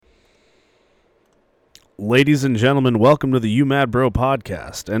Ladies and gentlemen, welcome to the You Mad Bro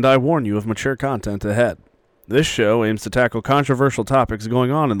podcast, and I warn you of mature content ahead. This show aims to tackle controversial topics going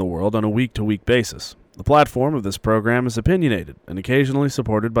on in the world on a week-to-week basis. The platform of this program is opinionated and occasionally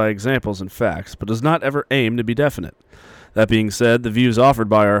supported by examples and facts, but does not ever aim to be definite. That being said, the views offered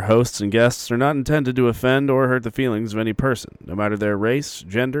by our hosts and guests are not intended to offend or hurt the feelings of any person, no matter their race,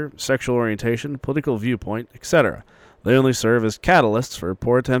 gender, sexual orientation, political viewpoint, etc. They only serve as catalysts for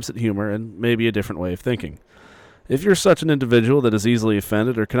poor attempts at humor and maybe a different way of thinking. If you're such an individual that is easily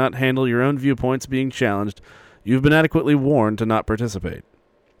offended or cannot handle your own viewpoints being challenged, you've been adequately warned to not participate.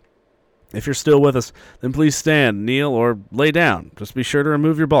 If you're still with us, then please stand, kneel, or lay down. Just be sure to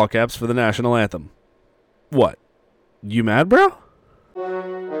remove your ball caps for the national anthem. What? You mad, bro?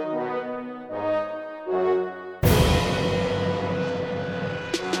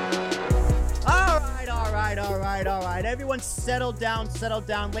 All right. Everyone settle down.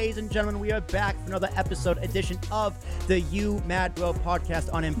 Ladies and gentlemen, we are back for another episode edition of the You Mad Bro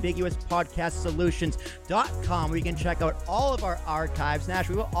podcast on ambiguouspodcastsolutions.com, where you can check out all of our archives. Nash,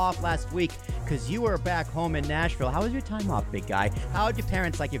 we were off last week because you were back home in Nashville. How was your time off, big guy? How did your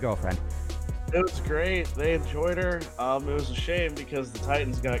parents like your girlfriend? It was great. They enjoyed her. It was a shame because the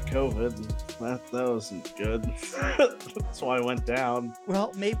Titans got COVID. That wasn't good. That's why I went down.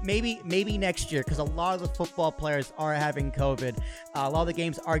 Well, maybe next year, because a lot of the football players are having COVID. A lot of the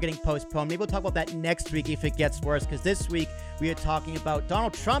games are getting postponed. Maybe we'll talk about that next week if it gets worse, because this week we are talking about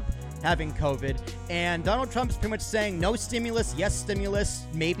Donald Trump having COVID, and Donald Trump is pretty much saying no stimulus, yes stimulus,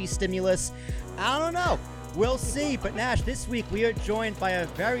 maybe stimulus. I don't know. We'll see. But Nash, this week we are joined by a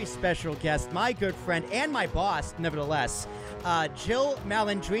very special guest, my good friend and my boss, nevertheless, Jill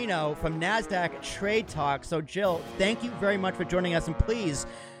Malandrino from NASDAQ Trade Talk. So Jill, thank you very much for joining us, and please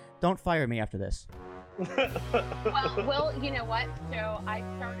don't fire me after this. Well, you know what? So I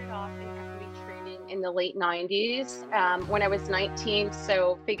started off in equity trading in the late 90s when I was 19.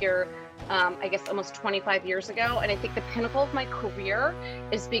 So figure, I guess almost 25 years ago. And I think the pinnacle of my career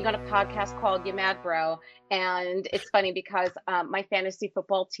is being on a podcast called You Mad Bro. And it's funny because my fantasy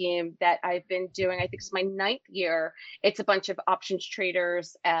football team that I've been doing, I think it's my 9th year. It's a bunch of options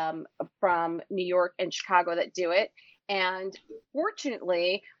traders from New York and Chicago that do it. And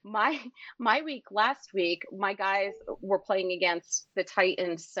fortunately, my week last week, my guys were playing against the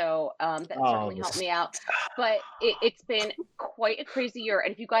Titans, so that certainly helped me out. But it's been quite a crazy year.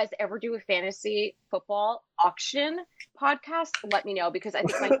 And if you guys ever do a fantasy football auction podcast, let me know, because I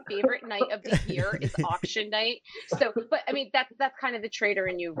think my favorite night of the year is auction night. So, but I mean, that's kind of the trader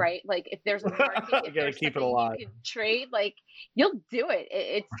in you, right? Like if there's a market, if there's keep it something alive. you can trade, like you'll do it.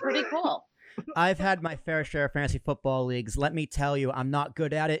 It's pretty cool. I've had my fair share of fantasy football leagues. Let me tell you, I'm not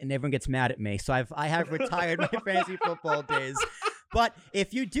good at it, and everyone gets mad at me. So I have retired my fantasy football days. But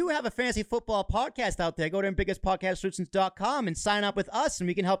if you do have a fantasy football podcast out there, go to ambiguouspodcastsolutions.com and sign up with us, and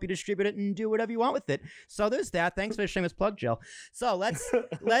we can help you distribute it and do whatever you want with it. So there's that. Thanks for the shameless plug, Jill. So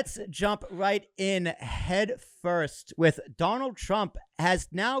let's jump right in head first with Donald Trump has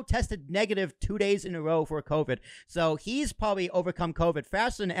now tested negative 2 days in a row for COVID. So he's probably overcome COVID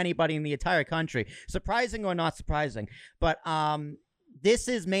faster than anybody in the entire country. Surprising or not surprising. But this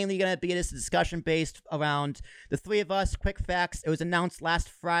is mainly going to be this discussion based around the three of us. Quick facts. It was announced last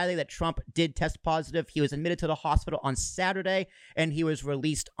Friday that Trump did test positive. He was admitted to the hospital on Saturday, and he was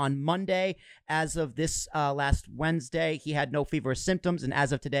released on Monday. As of this last Wednesday, he had no fever or symptoms, and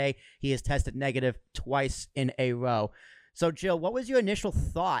as of today, he has tested negative twice in a row. So, Jill, what was your initial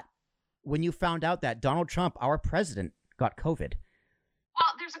thought when you found out that Donald Trump, our president, got COVID?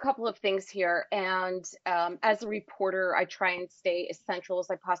 Well, there's a couple of things here. And as a reporter, I try and stay as central as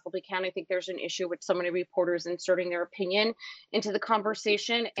I possibly can. I think there's an issue with so many reporters inserting their opinion into the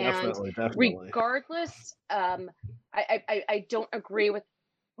conversation. Definitely. Regardless, I don't agree with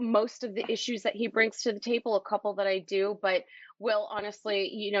most of the issues that he brings to the table, a couple that I do. But, Will,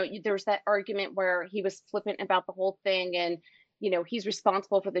 honestly, there's that argument where he was flippant about the whole thing, and he's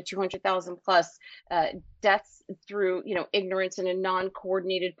responsible for the 200,000 plus deaths through, ignorance and a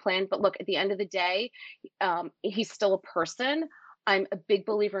non-coordinated plan. But look, at the end of the day, he's still a person. I'm a big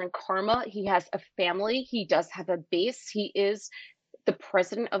believer in karma. He has a family. He does have a base. He is the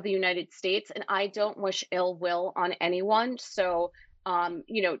president of the United States, and I don't wish ill will on anyone. So,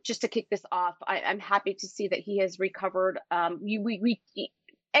 just to kick this off, I'm happy to see that he has recovered.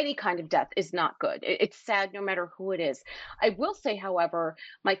 Any kind of death is not good. It's sad no matter who it is. I will say, however,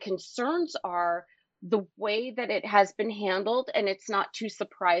 my concerns are the way that it has been handled, and it's not too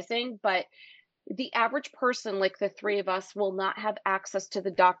surprising, but the average person like the three of us will not have access to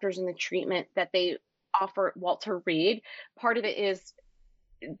the doctors and the treatment that they offer at Walter Reed. Part of it is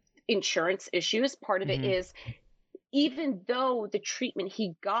insurance issues. Part of it is, even though the treatment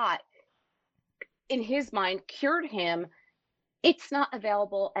he got in his mind cured him, it's not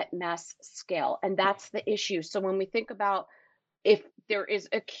available at mass scale. And that's the issue. So when we think about if there is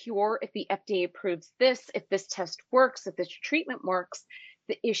a cure, if the FDA approves this, if this test works, if this treatment works,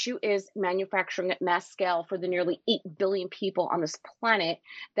 the issue is manufacturing at mass scale for the nearly 8 billion people on this planet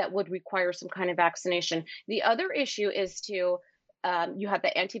that would require some kind of vaccination. The other issue is you have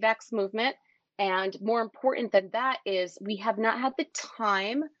the anti-vax movement. And more important than that is we have not had the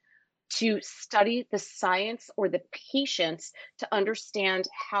time to study the science or the patients to understand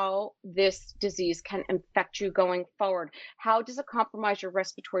how this disease can affect you going forward. How does it compromise your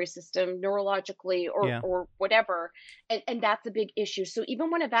respiratory system neurologically or whatever? And that's a big issue. So even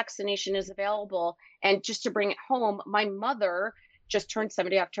when a vaccination is available, and just to bring it home, my mother just turned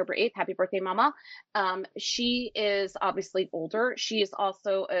 70 October 8th. Happy birthday, Mama. She is obviously older. She is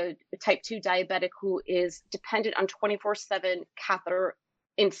also a type 2 diabetic who is dependent on 24/7 catheter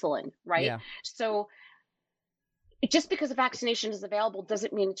insulin, right? Yeah. So just because a vaccination is available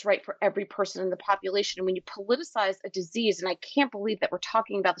doesn't mean it's right for every person in the population. And when you politicize a disease, and I can't believe that we're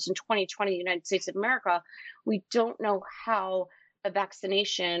talking about this in 2020, United States of America, we don't know how a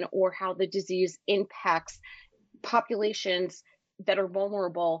vaccination or how the disease impacts populations that are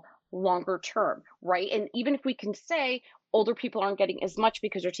vulnerable longer term, right? And even if we can say older people aren't getting as much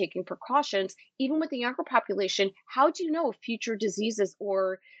because they're taking precautions, even with the younger population, how do you know if future diseases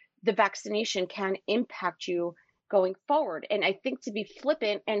or the vaccination can impact you going forward? And I think to be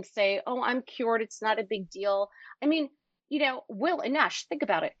flippant and say, oh, I'm cured, it's not a big deal. I mean, Will and Nash, think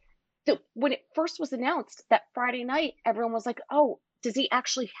about it. When it first was announced that Friday night, everyone was like, oh, does he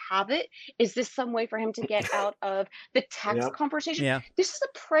actually have it? Is this some way for him to get out of the tax conversation? Yeah. This is the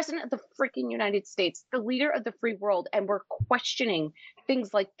president of the freaking United States, the leader of the free world, and we're questioning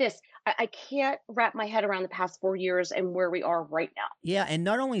things like this. I can't wrap my head around the past 4 years and where we are right now. Yeah, and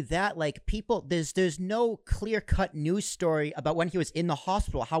not only that, like people, there's no clear-cut news story about when he was in the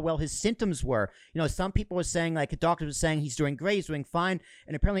hospital, how well his symptoms were. Some people were saying, like, doctors were saying he's doing great, he's doing fine,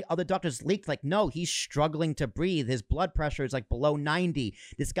 and apparently other doctors leaked, like, no, he's struggling to breathe. His blood pressure is like below 90.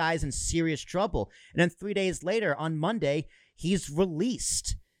 This guy's in serious trouble. And then 3 days later, on Monday, he's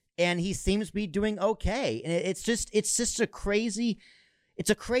released, and he seems to be doing okay. And it's just a crazy. It's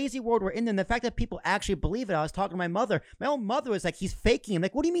a crazy world we're in, and the fact that people actually believe it. I was talking to my mother. My own mother was like, he's faking it. I'm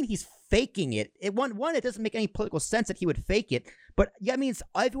like, what do you mean he's faking it? It doesn't make any political sense that he would fake it. But yeah, I mean, it's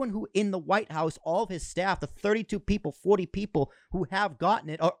everyone who in the White House, all of his staff, the 32 people, 40 people who have gotten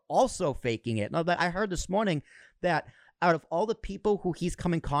it are also faking it. Now, I heard this morning that out of all the people who he's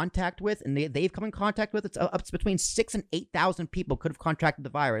come in contact with, and they've come in contact with, it's up to between 6,000 and 8,000 people could have contracted the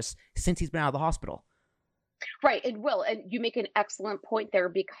virus since he's been out of the hospital. Right. And you make an excellent point there,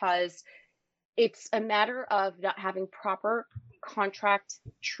 because it's a matter of not having proper contract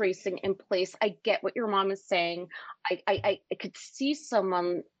tracing in place. I get what your mom is saying. I could see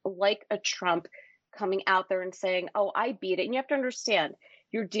someone like a Trump coming out there and saying, oh, I beat it. And you have to understand,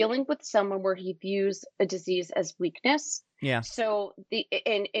 you're dealing with someone where he views a disease as weakness. Yeah. So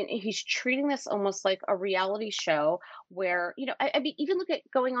and he's treating this almost like a reality show where, I mean, even look at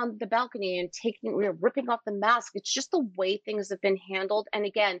going on the balcony and ripping off the mask. It's just the way things have been handled. And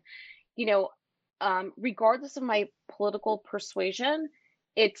again, regardless of my political persuasion,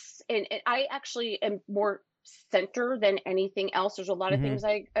 and I actually am more center than anything else. There's a lot of things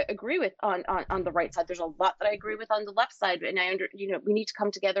I agree with on the right side. There's a lot that I agree with on the left side, and we need to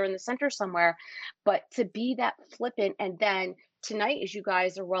come together in the center somewhere. But to be that flippant, and then tonight, as you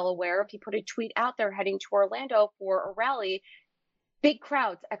guys are well aware, if he put a tweet out there heading to Orlando for a rally, big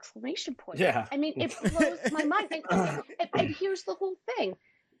crowds, exclamation point. Yeah. I mean, it blows my mind. And here's the whole thing.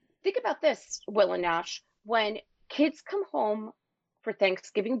 Think about this, Will and Nash. When kids come home for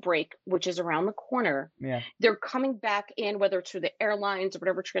Thanksgiving break, which is around the corner, they're coming back in, whether it's through the airlines or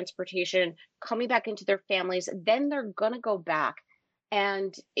whatever transportation, coming back into their families, then they're going to go back.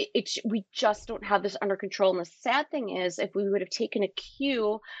 And we just don't have this under control. And the sad thing is, if we would have taken a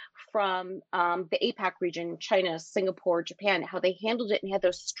cue from the APAC region, China, Singapore, Japan, how they handled it and had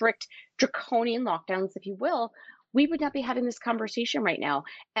those strict draconian lockdowns, if you will, we would not be having this conversation right now.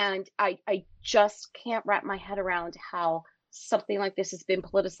 And I just can't wrap my head around how something like this has been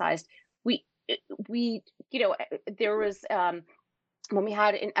politicized. There was when we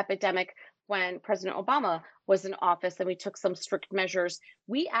had an epidemic, when President Obama was in office and we took some strict measures,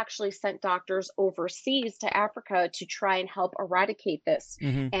 we actually sent doctors overseas to Africa to try and help eradicate this.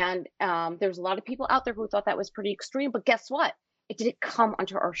 And there's a lot of people out there who thought that was pretty extreme, but guess what? It didn't come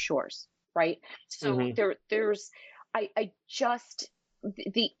onto our shores, right? So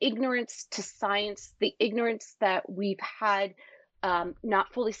the ignorance to science, the ignorance that we've had,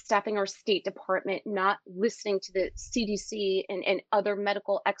 not fully staffing our State Department, not listening to the CDC and other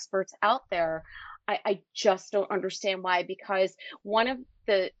medical experts out there. I just don't understand why, because one of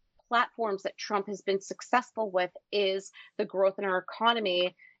the platforms that Trump has been successful with is the growth in our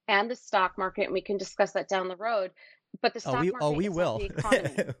economy and the stock market. And we can discuss that down the road. But the stock market we is will. not the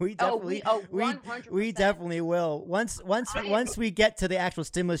economy. we definitely will. Once we get to the actual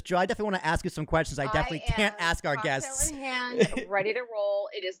stimulus, Joe, I definitely want to ask you some questions I definitely can't ask our guests. In hand, ready to roll.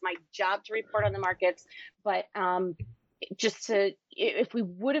 It is my job to report on the markets. But if we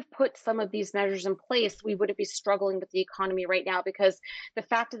would have put some of these measures in place, we wouldn't be struggling with the economy right now, because the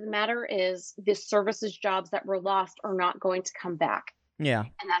fact of the matter is the services jobs that were lost are not going to come back. Yeah.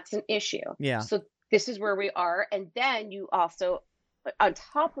 And that's an issue. Yeah. So this is where we are. And then you also, on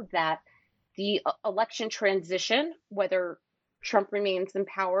top of that, the election transition, whether Trump remains in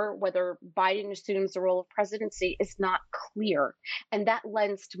power, whether Biden assumes the role of presidency, is not clear. And that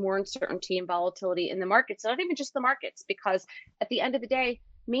lends to more uncertainty and volatility in the markets, not even just the markets, because at the end of the day,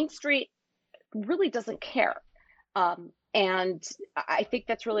 Main Street really doesn't care. And I think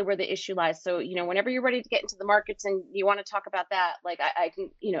that's really where the issue lies. So, whenever you're ready to get into the markets and you want to talk about that, like I can,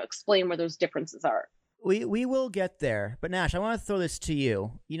 explain where those differences are. We will get there. But Nash, I want to throw this to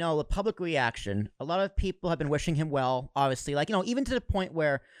you. The public reaction, a lot of people have been wishing him well, obviously, even to the point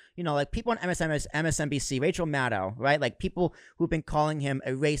where, people on MSNBC, Rachel Maddow, right? Like people who've been calling him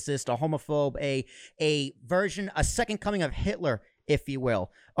a racist, a homophobe, a second coming of Hitler, if you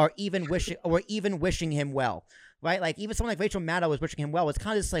will, or even wishing him well. Right? Like even someone like Rachel Maddow was wishing him well. It's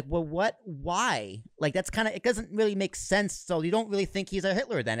kind of just like, well, what? Why? Like that's kind of, it doesn't really make sense. So you don't really think he's a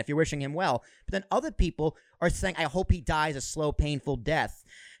Hitler then if you're wishing him well. But then other people are saying, I hope he dies a slow, painful death.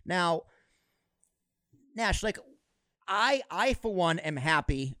 Now, Nash, like I for one am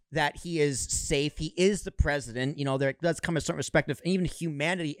happy that he is safe. He is the president. There does come a certain respect of even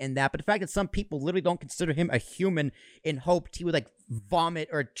humanity in that. But the fact that some people literally don't consider him a human and hoped he would like vomit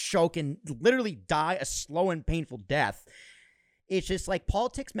or choke and literally die a slow and painful death. It's just like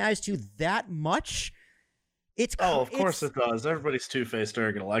politics matters to you that much. Of course it does. Everybody's two-faced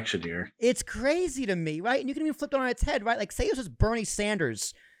during an election year. It's crazy to me, right? And you can even flip it on its head, right? Like say it was just Bernie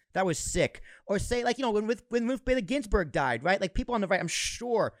Sanders that was sick. Or say, like, when Ruth Bader Ginsburg died, right? Like, people on the right, I'm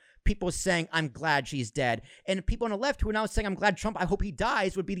sure people saying, I'm glad she's dead. And people on the left who are now saying, I'm glad Trump, I hope he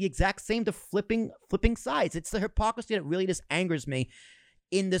dies, would be the exact same to flipping sides. It's the hypocrisy that really just angers me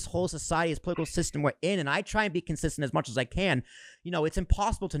in this whole society, this political system we're in. And I try and be consistent as much as I can. It's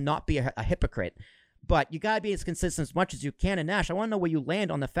impossible to not be a hypocrite. But you got to be as consistent as much as you can. And Nash, I want to know where you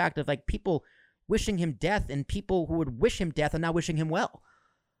land on the fact of, like, people wishing him death and people who would wish him death and now wishing him well.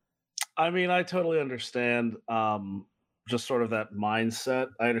 I mean, I totally understand just sort of that mindset.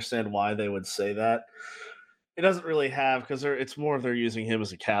 I understand why they would say that. It doesn't really have, because it's more they're using him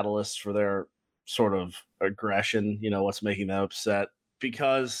as a catalyst for their sort of aggression, what's making them upset.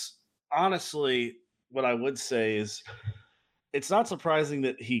 Because honestly, what I would say is it's not surprising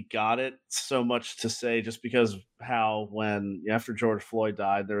that he got it so much to say, just because how when after George Floyd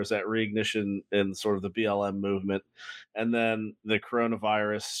died, there was that reignition in sort of the BLM movement, and then the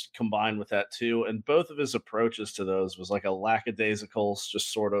coronavirus combined with that too. And both of his approaches to those was like a lackadaisical,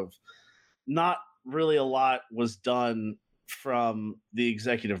 just sort of not really a lot was done from the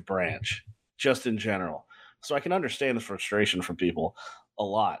executive branch, just in general. So I can understand the frustration from people a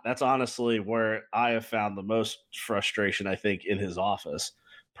lot. That's honestly where I have found the most frustration, I think, in his office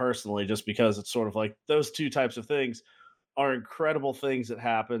personally, just because it's sort of like those two types of things are incredible things that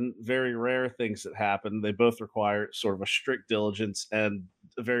happen, very rare things that happen. They both require sort of a strict diligence and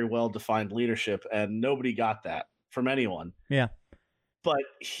a very well-defined leadership, and nobody got that from anyone. Yeah. But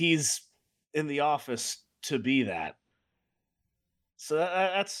he's in the office to be that. So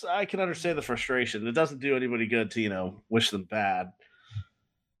that's I can understand the frustration. It doesn't do anybody good to, wish them bad.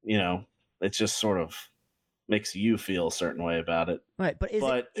 It just sort of makes you feel a certain way about it. Right, but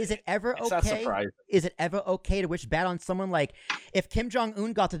is it ever okay? Not surprising. Is it ever okay to wish bad on someone? Like, if Kim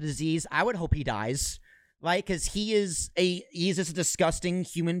Jong-un got the disease, I would hope he dies, right? Because he's just a disgusting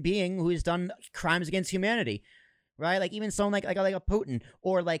human being who has done crimes against humanity, right? Like even someone like a Putin,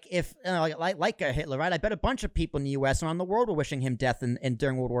 or like if like a Hitler, right? I bet a bunch of people in the U.S. and around the world were wishing him death in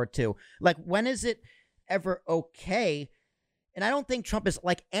during World War II. Like, when is it ever okay? And I don't think Trump is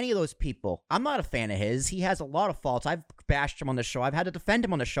like any of those people. I'm not a fan of his. He has a lot of faults. I've bashed him on the show. I've had to defend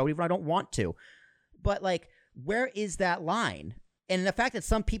him on the show, even when I don't want to. But, like, where is that line? And the fact that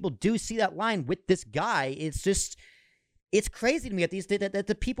some people do see that line with this guy, it's crazy to me that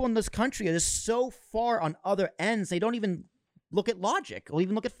the people in this country are just so far on other ends. They don't even look at logic or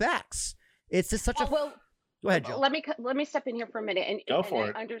even look at facts. It's just such well, Go ahead, Joe. let me step in here for a minute, and Go for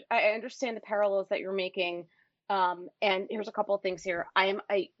it. I understand the parallels that you're making. And here's a couple of things here. I am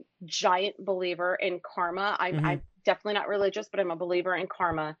a giant believer in karma. I'm definitely not religious, but I'm a believer in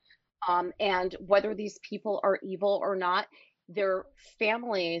karma. And whether these people are evil or not, their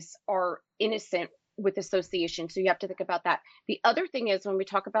families are innocent with association. So you have to think about that. The other thing is, when we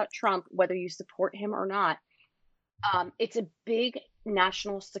talk about Trump, whether you support him or not, it's a big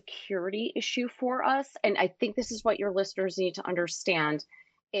national security issue for us. And I think this is what your listeners need to understand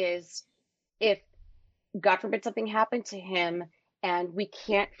is, if God forbid something happened to him and we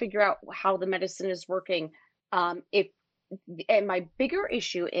can't figure out how the medicine is working, and my bigger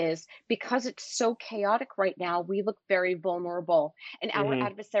issue is, because it's so chaotic right now, we look very vulnerable, and our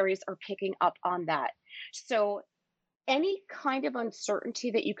adversaries are picking up on that. So any kind of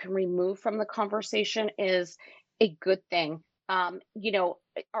uncertainty that you can remove from the conversation is a good thing.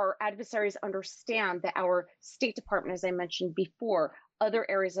 Our adversaries understand that our State Department, as I mentioned before, other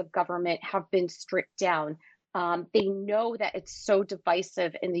areas of government have been stripped down. They know that it's so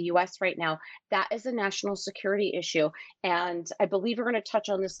divisive in the U.S. right now. That is a national security issue. And I believe we're going to touch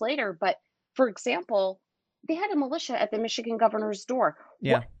on this later. But for example, they had a militia at the Michigan governor's door.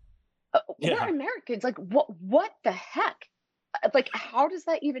 Yeah. We're Americans. Like, what the heck? Like, how does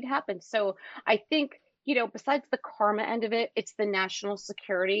that even happen? So I think, besides the karma end of it, it's the national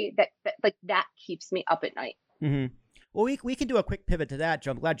security that keeps me up at night. Mm-hmm. Well, we can do a quick pivot to that,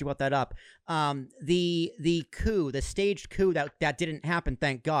 Joe. I'm glad you brought that up. The coup, the staged coup that didn't happen,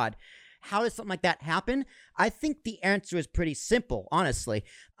 thank God. How does something like that happen? I think the answer is pretty simple, honestly.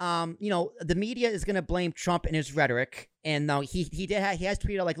 The media is going to blame Trump and his rhetoric, and he has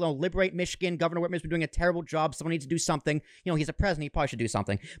tweeted like, liberate Michigan. Governor Whitmer's been doing a terrible job. Someone needs to do something. He's a president. He probably should do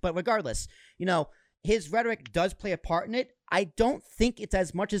something. But regardless, his rhetoric does play a part in it. I don't think it's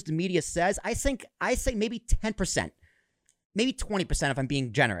as much as the media says. I say maybe 10%. Maybe 20% if I'm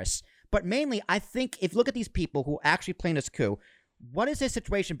being generous. But mainly, I think if you look at these people who actually planned this coup, what has their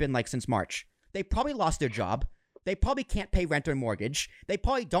situation been like since March? They probably lost their job. They probably can't pay rent or mortgage. They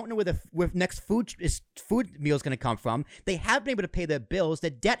probably don't know where next food meal is going to come from. They haven't been able to pay their bills. The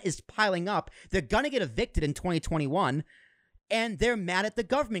debt is piling up. They're going to get evicted in 2021. And they're mad at the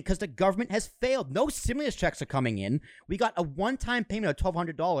government because the government has failed. No stimulus checks are coming in. We got a one-time payment of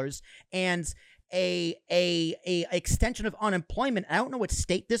 $1,200 and a extension of unemployment. I don't know what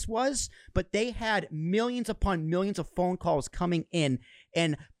state this was, but they had millions upon millions of phone calls coming in,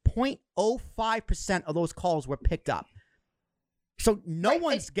 and 0.05% of those calls were picked up. So no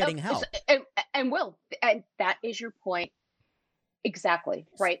one's getting help. And that is your point. Exactly.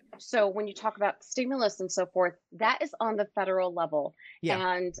 Right. So when you talk about stimulus and so forth, that is on the federal level.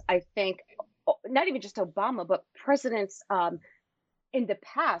 Yeah. And I think not even just Obama, but presidents in the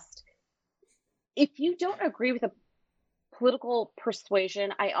past, if you don't agree with a political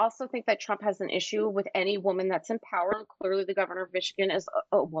persuasion, I also think that Trump has an issue with any woman that's in power. And clearly the governor of Michigan is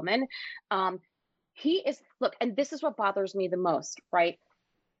a woman. And this is what bothers me the most, right?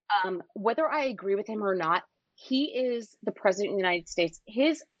 Whether I agree with him or not, he is the president of the United States.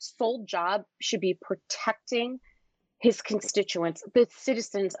 His sole job should be protecting his constituents, the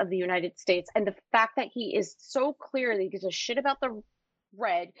citizens of the United States. And the fact that he is so clear that he gives a shit about the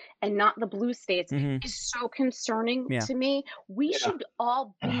red and not the blue states is so concerning to me. We should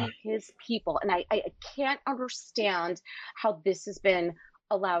all be his people. And I can't understand how this has been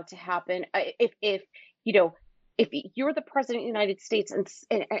allowed to happen. If you're the president of the United States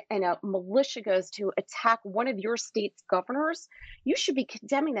and a militia goes to attack one of your state's governors, you should be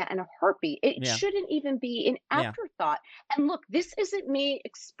condemning that in a heartbeat. It shouldn't even be an afterthought. And look, this isn't me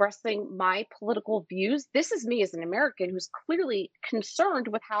expressing my political views. This is me as an American who's clearly concerned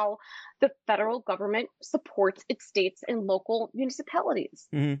with how the federal government supports its states and local municipalities.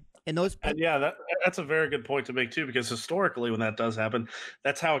 Mm-hmm. And that's a very good point to make too, because historically when that does happen,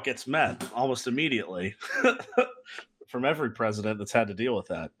 that's how it gets met almost immediately from every president that's had to deal with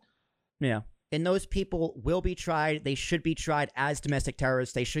that. Yeah. And those people will be tried. They should be tried as domestic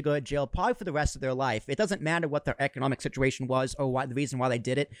terrorists. They should go to jail probably for the rest of their life. It doesn't matter what their economic situation was or the reason why they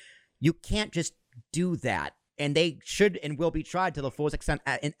did it. You can't just do that. And they should and will be tried to the fullest extent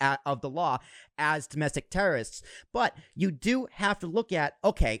of the law as domestic terrorists. But you do have to look at,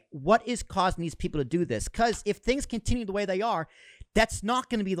 okay, what is causing these people to do this? Because if things continue the way they are, that's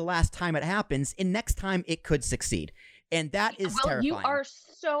not going to be the last time it happens. And next time it could succeed. And that is terrifying. You are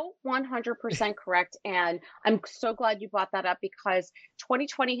so 100% correct. And I'm so glad you brought that up, because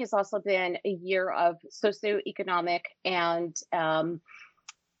 2020 has also been a year of socioeconomic and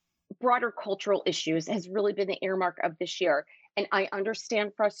broader cultural issues has really been the earmark of this year. And I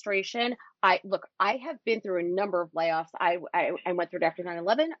understand frustration. I have been through a number of layoffs. I went through it after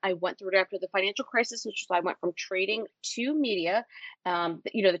 9/11. I went through it after the financial crisis, which is I went from trading to media.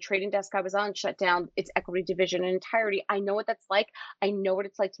 The trading desk I was on shut down its equity division in entirety. I know what that's like. I know what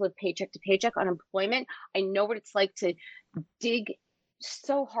it's like to live paycheck to paycheck, unemployment. I know what it's like to dig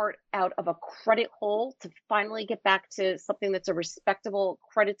so hard out of a credit hole to finally get back to something that's a respectable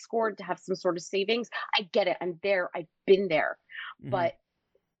credit score, to have some sort of savings. I get it. I'm there. I've been there. But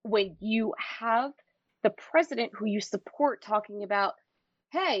when you have the president who you support talking about,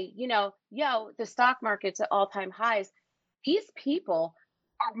 hey, the stock market's at all-time highs, these people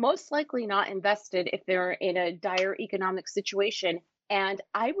are most likely not invested if they're in a dire economic situation. And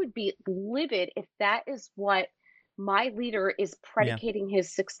I would be livid if that is what my leader is predicating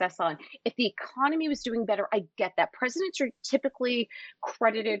his success on. If the economy was doing better, I get that. Presidents are typically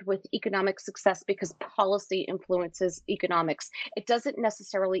credited with economic success because policy influences economics. It doesn't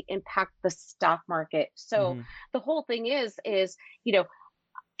necessarily impact the stock market. So the whole thing is,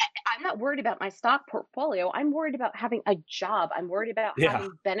 I'm not worried about my stock portfolio. I'm worried about having a job. I'm worried about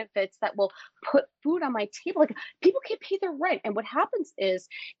having benefits that will put food on my table. Like, people can't pay their rent. And what happens is,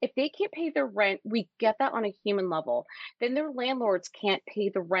 if they can't pay their rent, we get that on a human level. Then their landlords can't pay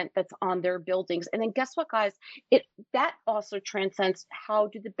the rent that's on their buildings. And then guess what, guys? That also transcends, how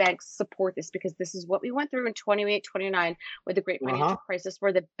do the banks support this? Because this is what we went through in 28, 29 with the great financial crisis,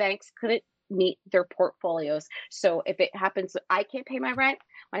 where the banks couldn't meet their portfolios. So if it happens, I can't pay my rent,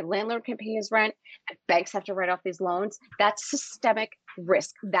 my landlord can't pay his rent, and banks have to write off these loans, that's systemic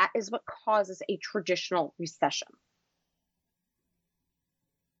risk. That is what causes a traditional recession.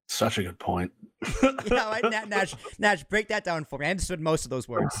 Such a good point. Nash, break that down for me. I understood most of those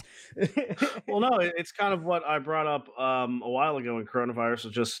words. Well, no, it's kind of what I brought up a while ago when coronavirus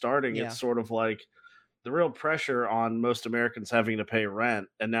was just starting. It's sort of like the real pressure on most Americans having to pay rent,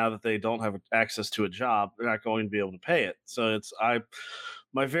 and now that they don't have access to a job, they're not going to be able to pay it. So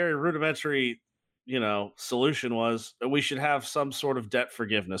my very rudimentary, solution was that we should have some sort of debt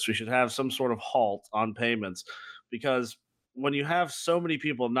forgiveness. We should have some sort of halt on payments, because when you have so many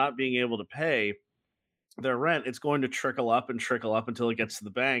people not being able to pay their rent, it's going to trickle up until it gets to the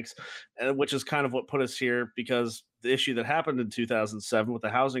banks, which is kind of what put us here, because the issue that happened in 2007 with the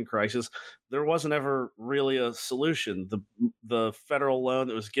housing crisis, there wasn't ever really a solution. The federal loan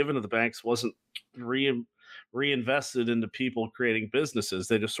that was given to the banks wasn't reinvested into people creating businesses.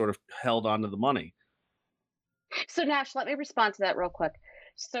 They just sort of held on to the money. So Nash, let me respond to that real quick.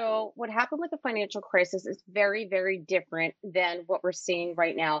 So what happened with the financial crisis is very, very different than what we're seeing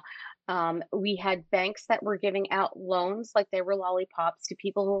right now. We had banks that were giving out loans like they were lollipops to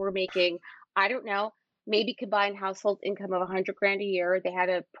people who were making, I don't know, maybe combined household income of $100 grand a year. They had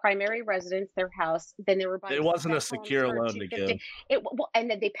a primary residence, their house. Then they were buying. It wasn't a secure loan to give.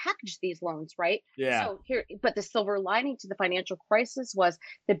 And then they packaged these loans, right? Yeah. So but the silver lining to the financial crisis was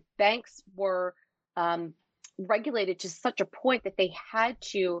the banks were regulated to such a point that they had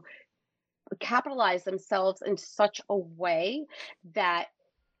to capitalize themselves in such a way that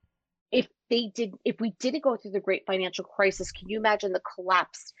if we didn't go through the great financial crisis, can you imagine the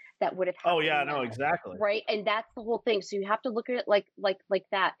collapse that would have happened? Oh yeah, no, exactly. Right. And that's the whole thing. So you have to look at it like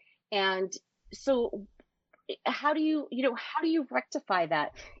that. And so how do you rectify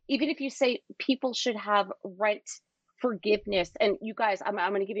that? Even if you say people should have rent forgiveness, and you guys, I'm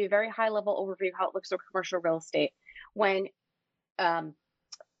going to give you a very high level overview of how it looks for commercial real estate. When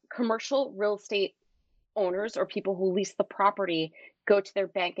commercial real estate owners or people who lease the property go to their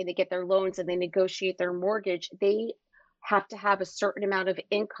bank and they get their loans and they negotiate their mortgage, they have to have a certain amount of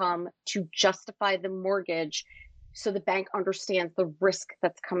income to justify the mortgage, so the bank understands the risk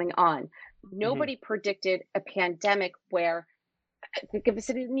that's coming on. Nobody predicted a pandemic where, think of the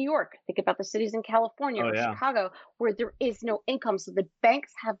city of New York, think about the cities in California or Chicago, where there is no income. So the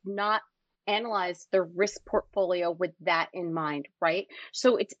banks have not analyzed their risk portfolio with that in mind, right?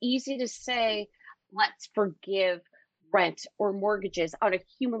 So it's easy to say, let's forgive rent or mortgages on a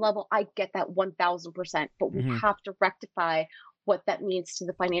human level. I get that 1000%, but we have to rectify what that means to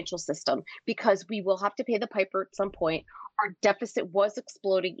the financial system, because we will have to pay the piper at some point. Our deficit was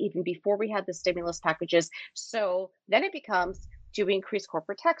exploding even before we had the stimulus packages. So then it becomes, do we increase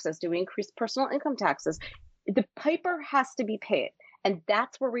corporate taxes? Do we increase personal income taxes? The piper has to be paid. And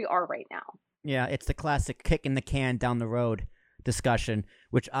that's where we are right now. Yeah, it's the classic kicking the can down the road discussion,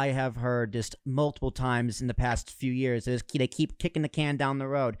 which I have heard just multiple times in the past few years. They keep kicking the can down the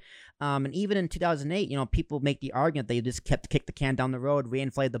road. And even in 2008, people make the argument they just kept kick the can down the road,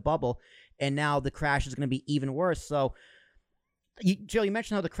 reinflated the bubble, and now the crash is going to be even worse. So, Joe, you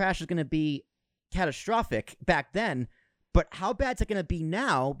mentioned how the crash is going to be catastrophic back then, But how bad is it going to be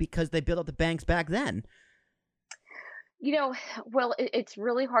now because they built up the banks back then? Well, it's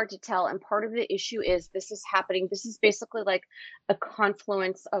really hard to tell. And part of the issue is this is happening. This is basically like a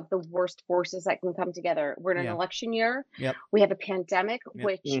confluence of the worst forces that can come together. We're in an Yeah. election year. Yep. We have a pandemic, Yep.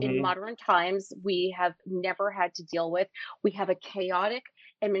 which in modern times we have never had to deal with. We have a chaotic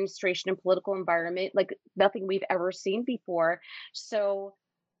administration and political environment like nothing we've ever seen before. So,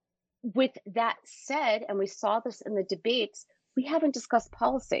 with that said, and we saw this in the debates, we haven't discussed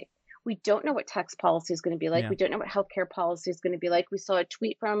policy. We don't know what tax policy is going to be like. Yeah. We don't know what healthcare policy is going to be like. We saw a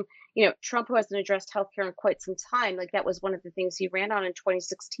tweet from, Trump, who hasn't addressed healthcare in quite some time. Like that was one of the things he ran on in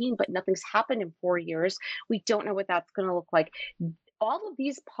 2016, but nothing's happened in 4 years. We don't know what that's going to look like. All of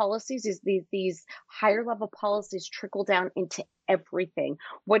these policies, these higher level policies trickle down into everything.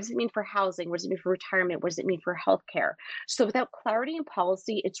 What does it mean for housing? What does it mean for retirement? What does it mean for healthcare? So without clarity in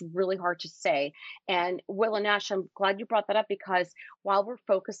policy, it's really hard to say. And Will and Ash, I'm glad you brought that up because while we're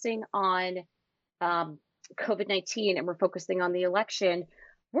focusing on COVID-19 and we're focusing on the election,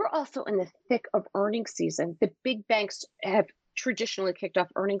 we're also in the thick of earnings season. The big banks have traditionally kicked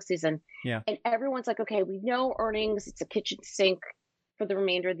off earnings season. Yeah. And everyone's like, okay, we know earnings, it's a kitchen sink for the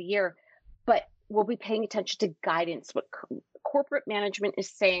remainder of the year, but we'll be paying attention to guidance, what corporate management is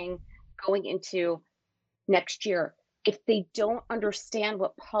saying going into next year. If they don't understand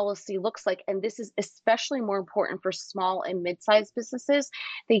what policy looks like, and this is especially more important for small and mid-sized businesses,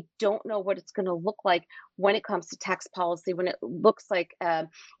 they don't know what it's going to look like when it comes to tax policy, when it looks like,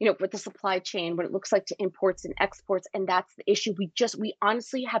 with the supply chain, what it looks like to imports and exports. And that's the issue. We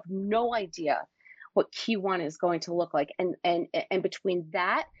honestly have no idea what Q1 is going to look like. And between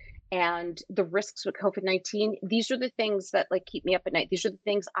that and the risks with COVID-19, these are the things that like keep me up at night. These are the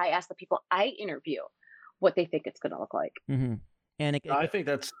things I ask the people I interview what they think it's going to look like. Mm-hmm. And I think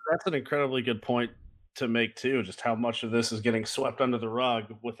that's an incredibly good point to make too. Just how much of this is getting swept under the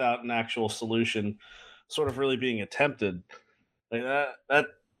rug without an actual solution, sort of really being attempted. Like that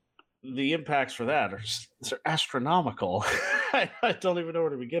the impacts for that are astronomical. I don't even know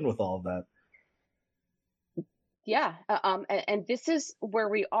where to begin with all of that. Yeah, and this is where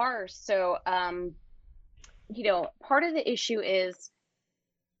we are. So, part of the issue is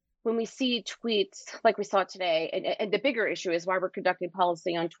when we see tweets like we saw today, and the bigger issue is why we're conducting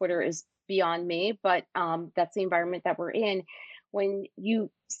policy on Twitter is beyond me, but that's the environment that we're in. When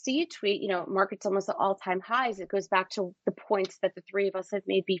you see a tweet, markets almost at all-time highs, it goes back to the points that the three of us have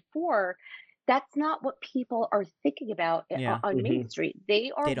made before. That's not what people are thinking about on Main Street.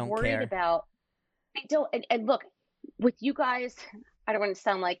 They are worried about. They don't. And look, with you guys, I don't want to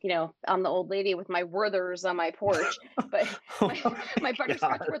sound like, I'm the old lady with my Werthers on my porch, but my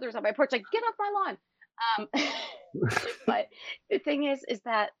butterscotch Werthers on my porch, like, get off my lawn. But the thing is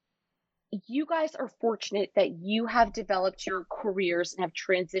that you guys are fortunate that you have developed your careers and have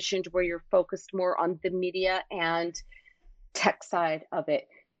transitioned where you're focused more on the media and tech side of it.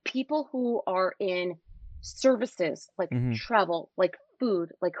 People who are in services like travel, like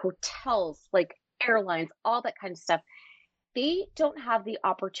food, like hotels, like airlines, all that kind of stuff, they don't have the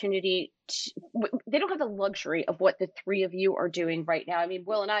opportunity they don't have the luxury of what the three of you are doing right now. I mean,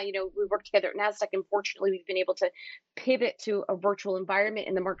 Will and I, we work together at NASDAQ, and fortunately we've been able to pivot to a virtual environment,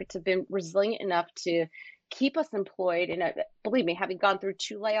 and the markets have been resilient enough to keep us employed. And believe me, having gone through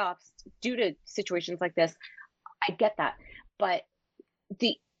 2 layoffs due to situations like this, I get that. But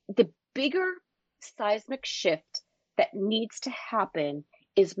the bigger seismic shift that needs to happen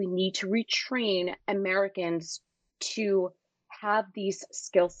is we need to retrain Americans to have these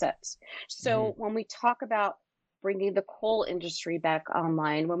skill sets. So when we talk about bringing the coal industry back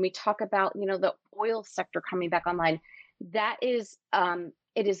online, when we talk about, the oil sector coming back online, that is,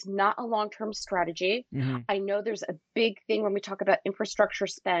 it is not a long-term strategy. I know there's a big thing when we talk about infrastructure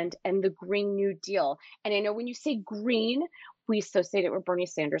spend and the Green New Deal. And I know when you say green, we associate it with Bernie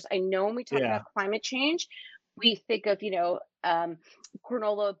Sanders. I know when we talk about climate change, we think of,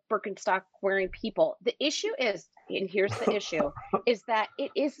 granola Birkenstock wearing people. The issue is, and here's the issue, is that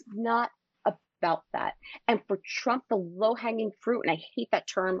it is not about that. And for Trump, the low hanging fruit, and I hate that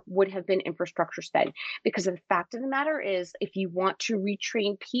term, would have been infrastructure spend. Because the fact of the matter is, if you want to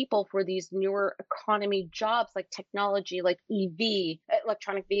retrain people for these newer economy jobs like technology, like EV,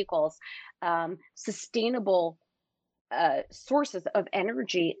 electronic vehicles, sustainable sources of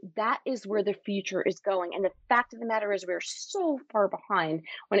energy, that is where the future is going. And the fact of the matter is we're so far behind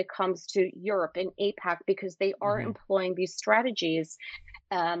when it comes to Europe and APAC because they are employing these strategies.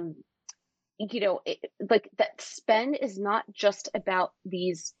 Like that spend is not just about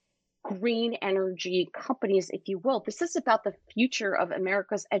these green energy companies, if you will. This is about the future of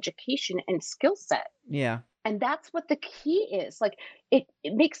America's education and skill set. Yeah. And that's what the key is. Like, it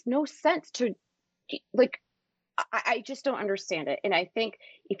makes no sense to, like, I just don't understand it. And I think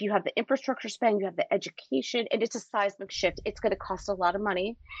if you have the infrastructure spend, you have the education, and it's a seismic shift. It's going to cost a lot of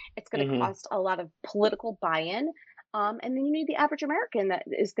money. It's going to cost a lot of political buy-in. And then you need the average American that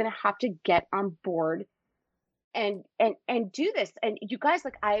is going to have to get on board and do this. And you guys,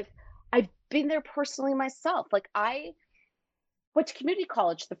 like, I've been there personally myself. Like, I went to community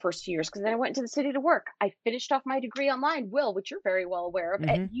college the first 2 years because then I went into the city to work. I finished off my degree online, Will, which you're very well aware of,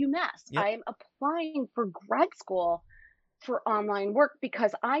 at UMass. Yep. I am applying for grad school for online work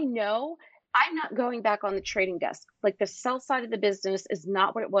because I know I'm not going back on the trading desk. Like, the sell side of the business is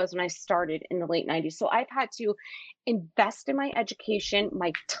not what it was when I started in the late 90s. So I've had to invest in my education,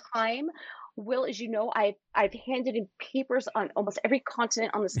 my time. Will, as you know, I've handed in papers on almost every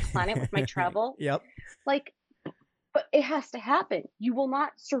continent on this planet with my travel. Yep. Like, but it has to happen. You will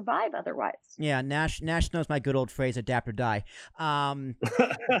not survive otherwise. Yeah, Nash knows my good old phrase, adapt or die.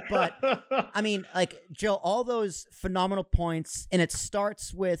 But I mean, like, Joe, all those phenomenal points, and it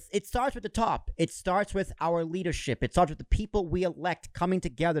starts with the top. It starts with our leadership. It starts with the people we elect coming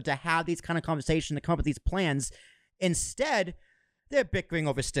together to have these kind of conversations, to come up with these plans. Instead, they're bickering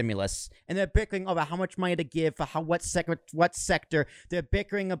over stimulus, and they're bickering over how much money to give for what sector. They're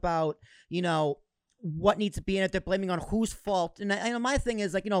bickering about, what needs to be in it. They're blaming on whose fault. And my thing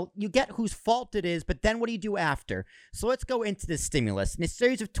is, like, you get whose fault it is, but then what do you do after? So let's go into this stimulus. In a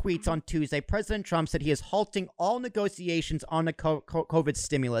series of tweets on Tuesday, President Trump said he is halting all negotiations on the COVID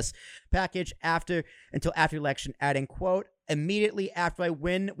stimulus package until after election, adding, quote, "Immediately after I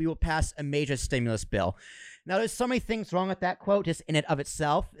win, we will pass a major stimulus bill." Now, there's so many things wrong with that quote just in and of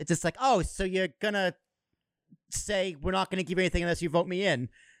itself. It's just like, oh, so you're going to say we're not going to give you anything unless you vote me in.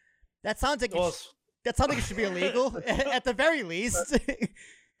 That sounds like it should be illegal at the very least.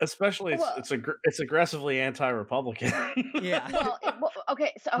 Especially, it's aggressively anti-Republican. Yeah.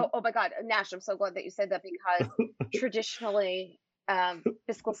 Okay. So, oh my God, Nash, I'm so glad that you said that, because traditionally,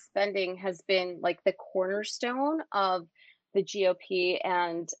 fiscal spending has been like the cornerstone of the GOP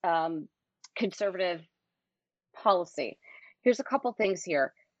and conservative policy. Here's a couple things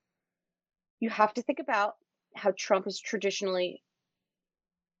here. You have to think about how Trump has traditionally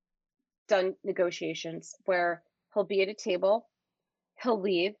done negotiations, where he'll be at a table, he'll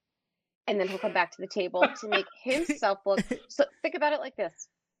leave, and then he'll come back to the table to make himself look. So think about it like this.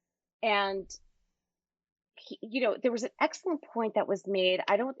 And there was an excellent point that was made.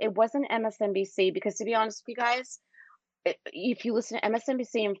 It wasn't MSNBC, because, to be honest with you guys, if you listen to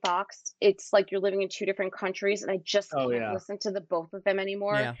MSNBC and Fox, it's like you're living in two different countries, and I just can't listen to the both of them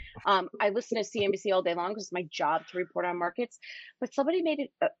anymore. Yeah. I listen to CNBC all day long because it's my job to report on markets. But somebody made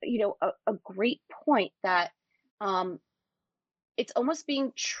it, a great point that it's almost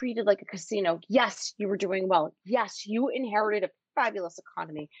being treated like a casino. Yes, you were doing well. Yes, you inherited a fabulous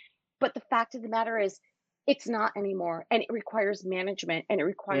economy. But the fact of the matter is, it's not anymore, and it requires management, and it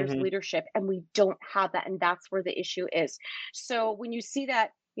requires leadership, and we don't have that, and that's where the issue is. So when you see that,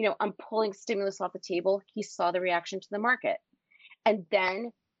 I'm pulling stimulus off the table, he saw the reaction to the market, and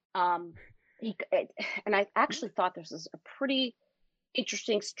then and I actually thought this was a pretty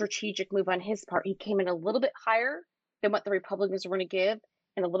interesting strategic move on his part. He came in a little bit higher than what the Republicans were going to give,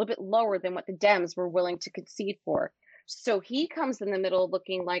 and a little bit lower than what the Dems were willing to concede for. So he comes in the middle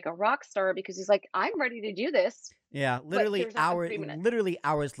looking like a rock star, because he's like, I'm ready to do this. Yeah, literally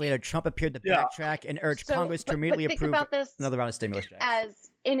hours later, Trump appered to backtrack and urge Congress to immediately approve another round of stimulus checks. As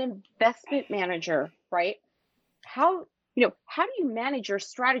an investment manager, right? How do you manage your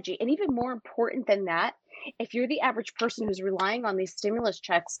strategy? And even more important than that, if you're the average person who's relying on these stimulus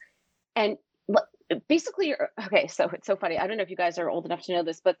checks, and basically, okay, so it's so funny. I don't know if you guys are old enough to know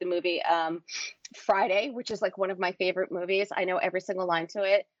this, but the movie Friday, which is like one of my favorite movies, I know every single line to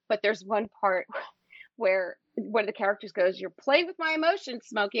it, but there's one part where one of the characters goes, "You're playing with my emotions,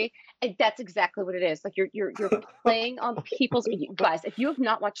 Smokey," and that's exactly what it is. Like, you're playing on people's guys. If you have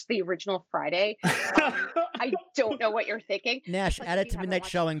not watched the original Friday, I don't know what you're thinking. Nash, add it to midnight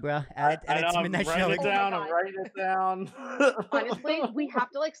showing, bro. Add it to midnight showing. I'm writing it down. Honestly, we have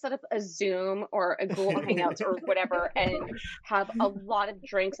to set up a Zoom or a Google Hangouts or whatever, and have a lot of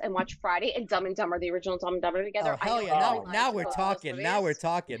drinks and watch Friday and Dumb and Dumber, the original Dumb and Dumber, together. Oh, hell yeah! Now we're talking. Now we're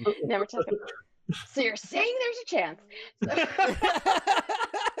talking. Now we're talking. So you're saying there's a chance?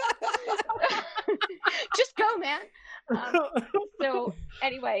 Just go, man. So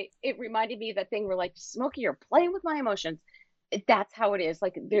anyway, it reminded me of that thing where, like, Smokey, you're playing with my emotions. That's how it is.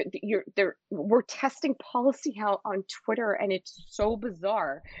 Like, we're testing policy out on Twitter, and it's so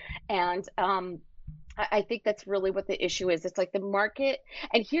bizarre. And I think that's really what the issue is. It's like the market,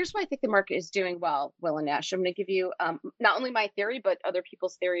 and here's why I think the market is doing well, Will and Nash. I'm going to give you not only my theory, but other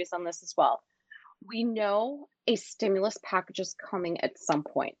people's theories on this as well. We know a stimulus package is coming at some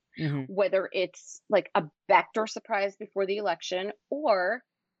point, Mm-hmm. whether it's like a backdoor surprise before the election, or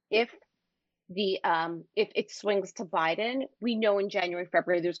if if it swings to Biden, we know in January,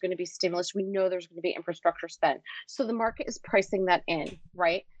 February there's going to be stimulus. We know there's going to be infrastructure spend. So the market is pricing that in,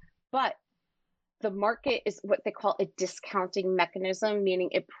 right? But the market is what they call a discounting mechanism, meaning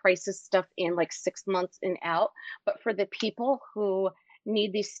it prices stuff in like 6 months and out. But for the people who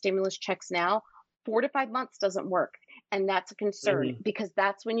need these stimulus checks now, 4 to 5 months doesn't work. And that's a concern because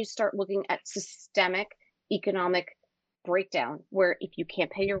that's when you start looking at systemic economic breakdown, where if you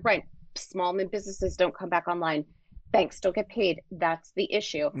can't pay your rent, small businesses don't come back online, banks don't get paid. That's the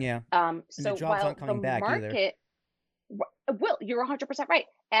issue. Yeah. So the jobs while aren't coming the back either. market, Will, you're 100% right.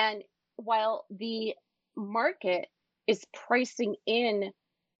 And while the market is pricing in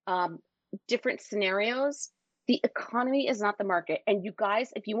different scenarios, the economy is not the market. And you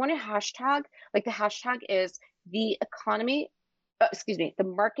guys, if you want a hashtag, like the hashtag is the economy, the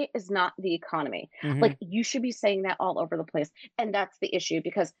market is not the economy. Mhm. Like you should be saying that all over the place. And that's the issue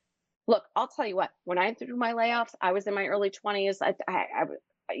because look, I'll tell you what, when I went through my layoffs, I was in my early 20s.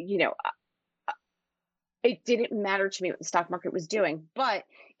 You know, it didn't matter to me what the stock market was doing, but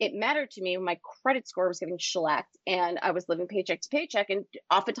it mattered to me when my credit score was getting shellacked and I was living paycheck to paycheck and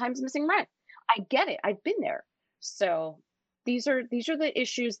oftentimes missing rent. I get it. I've been there. So these are the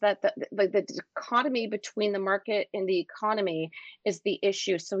issues that the dichotomy between the market and the economy is the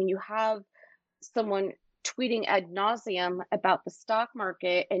issue. So when you have someone tweeting ad nauseum about the stock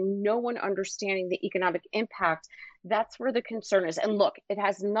market and no one understanding the economic impact, that's where the concern is. And look, it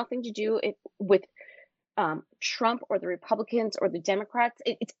has nothing to do with Trump or the Republicans or the Democrats.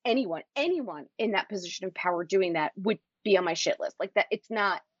 It's anyone in that position of power doing that would be on my shit list. Like that, it's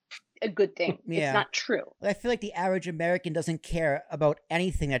not a good thing. Yeah. It's not true. I feel like the average American doesn't care about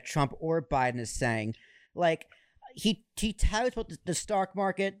anything that Trump or Biden is saying. Like he touts about the stock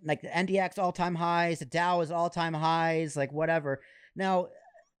market, like the NDX all-time highs, the Dow is all-time highs, like whatever. Now,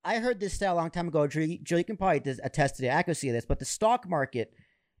 I heard this stat a long time ago. Julie can probably attest to the accuracy of this, but the stock market,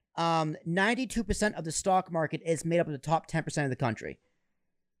 92% of the stock market is made up of the top 10% of the country.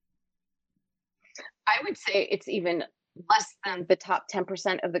 I would say it's even less than the top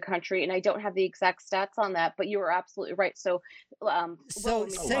 10% of the country, and I don't have the exact stats on that, but you are absolutely right. So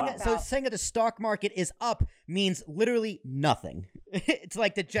saying that the stock market is up means literally nothing. It's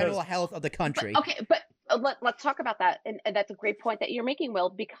like the general health of the country. But let's talk about that, and that's a great point that you're making, Will,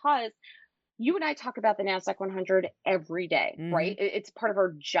 because you and I talk about the NASDAQ 100 every day, right? It's part of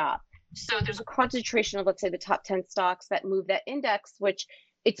our job. So there's a concentration of, let's say, the top 10 stocks that move that index, which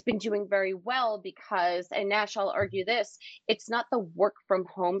it's been doing very well because, and Nash, I'll argue this, it's not the work from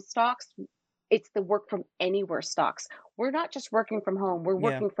home stocks, it's the work from anywhere stocks. We're not just working from home, we're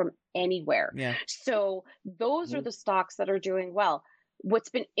working from anywhere. Yeah. So those are the stocks that are doing well. What's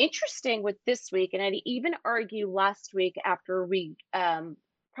been interesting with this week, and I'd even argue last week after we,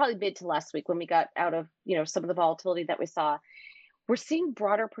 probably mid to last week when we got out of, some of the volatility that we saw, we're seeing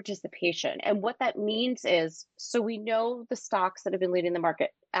broader participation. And what that means is, so we know the stocks that have been leading the market,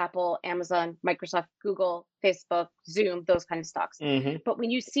 Apple, Amazon, Microsoft, Google, Facebook, Zoom, those kind of stocks. But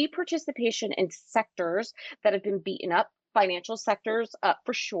when you see participation in sectors that have been beaten up, financial sectors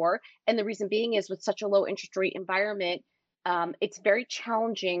for sure. And the reason being is with such a low interest rate environment, it's very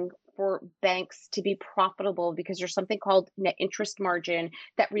challenging for banks to be profitable because there's something called net interest margin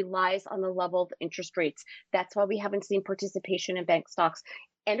that relies on the level of interest rates. That's why we haven't seen participation in bank stocks,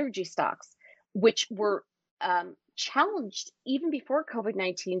 energy stocks, which were challenged even before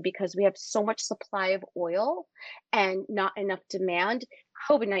COVID-19 because we have so much supply of oil and not enough demand.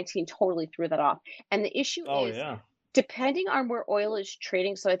 COVID-19 totally threw that off. And the issue is, depending on where oil is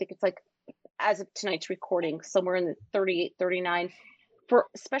trading, so I think it's like, as of tonight's recording, somewhere in the 38, 39, for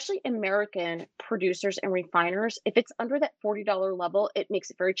especially American producers and refiners, if it's under that $40 level, it makes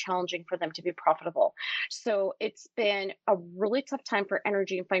it very challenging for them to be profitable. So it's been a really tough time for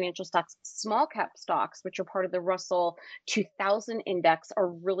energy and financial stocks. Small cap stocks, which are part of the Russell 2000 index, are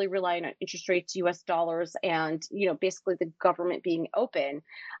really relying on interest rates, US dollars, and basically the government being open.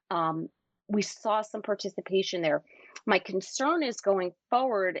 We saw some participation there. My concern is going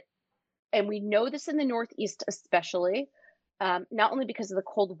forward, and we know this in the Northeast especially, not only because of the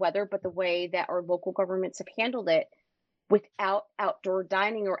cold weather, but the way that our local governments have handled it. Without outdoor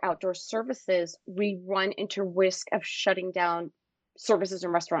dining or outdoor services, we run into risk of shutting down services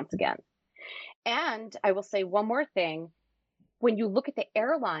and restaurants again. And I will say one more thing. When you look at the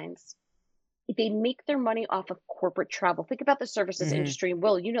airlines, they make their money off of corporate travel. Think about the services industry.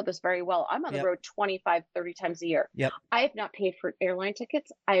 Will, you know this very well. I'm on the road 25, 30 times a year. Yep. I have not paid for airline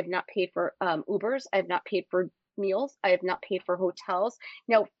tickets. I have not paid for Ubers. I have not paid for meals. I have not paid for hotels.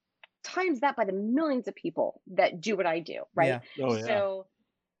 Now, times that by the millions of people that do what I do, right? Yeah. Oh, yeah. So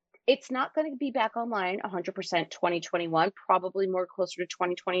it's not going to be back online 100% 2021, probably more closer to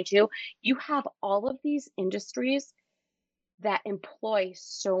 2022. You have all of these industries that employ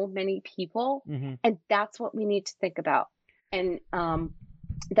so many people, and that's what we need to think about. And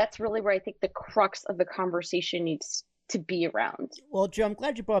that's really where I think the crux of the conversation needs to be around. Well, Joe, I'm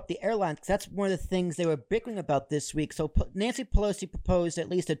glad you brought up the airlines, because that's one of the things they were bickering about this week. So Nancy Pelosi proposed at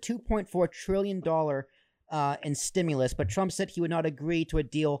least a $2.4 trillion in stimulus, but Trump said he would not agree to a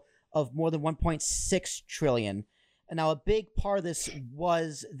deal of more than $1.6 trillion. And now a big part of this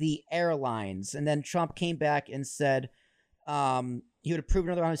was the airlines. And then Trump came back and said he would approve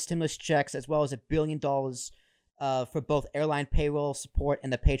another round of stimulus checks, as well as $1 billion for both airline payroll support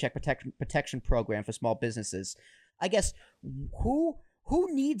and the Paycheck Protection Program for small businesses. I guess who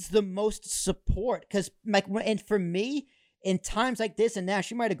needs the most support? Because and for me, in times like this, and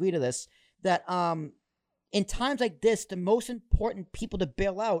Nash, you might agree to this, that in times like this, the most important people to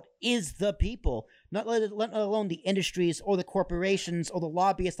bail out is the people, not let alone the industries or the corporations or the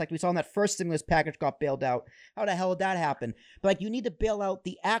lobbyists, like we saw in that first stimulus package got bailed out. How the hell did that happen? But like, you need to bail out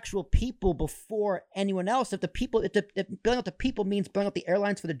the actual people before anyone else. If bailing out the people means bailing out the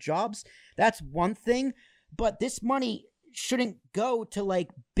airlines for the jobs, that's one thing. But this money shouldn't go to like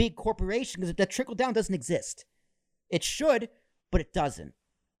big corporations, because that trickle down doesn't exist. It should, but it doesn't.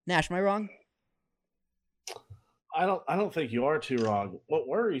 Nash, am I wrong? I don't think you are too wrong. What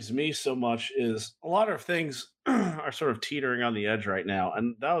worries me so much is a lot of things are sort of teetering on the edge right now.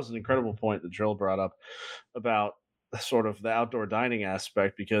 And that was an incredible point that Jill brought up about sort of the outdoor dining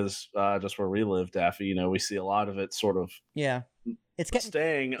aspect, because just where we live, Daffy, we see a lot of it sort of it's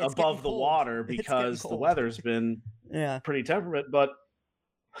staying above the water because the weather's been pretty temperate. But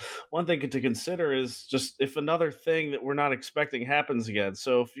one thing to consider is just if another thing that we're not expecting happens again.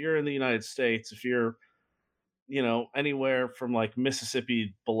 So if you're in the United States, if you're anywhere from like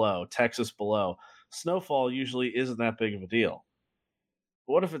Mississippi below, Texas below, snowfall usually isn't that big of a deal.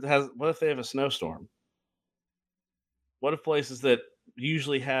 What if they have a snowstorm? What if places that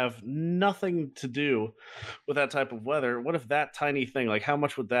usually have nothing to do with that type of weather, what if that tiny thing, like how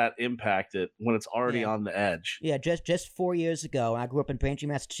much would that impact it when it's already on the edge? Yeah, just 4 years ago, I grew up in Braintree,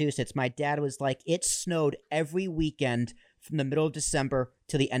 Massachusetts. My dad was like, it snowed every weekend from the middle of December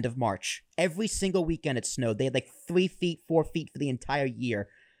to the end of March. Every single weekend it snowed. They had like 3 feet, 4 feet for the entire year.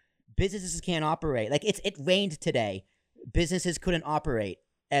 Businesses can't operate. Like it rained today. Businesses couldn't operate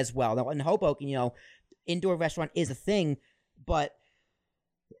as well. Now in Hoboken, indoor restaurant is a thing, but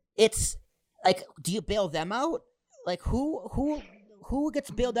it's like, do you bail them out? Like who gets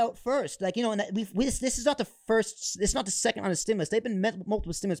bailed out first? Like, and this is not the first. This is not the second round of stimulus. They've been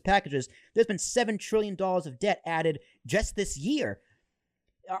multiple stimulus packages. There's been $7 trillion of debt added just this year.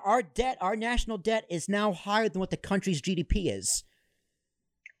 Our national debt is now higher than what the country's GDP is.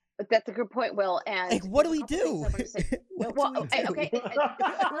 But that's a good point, Will. And like, what do we do? What do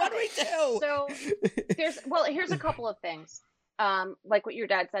we do? So here's a couple of things. Like what your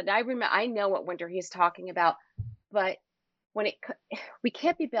dad said. I know what winter he's talking about, but we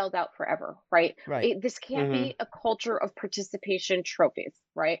can't be bailed out forever, right? This can't be a culture of participation trophies,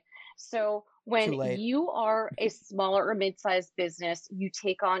 right? So when you are a smaller or mid-sized business, you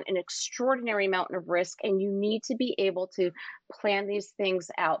take on an extraordinary amount of risk, and you need to be able to plan these things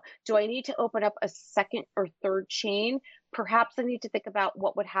out. Do I need to open up a second or third chain? Perhaps I need to think about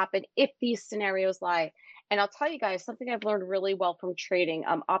what would happen if these scenarios lie. And I'll tell you guys something I've learned really well from trading.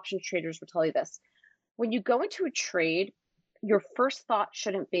 Options traders will tell you this. When you go into a trade, your first thought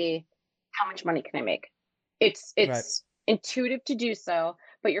shouldn't be, how much money can I make? It's intuitive to do so,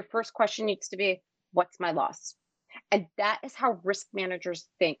 but your first question needs to be, what's my loss? And that is how risk managers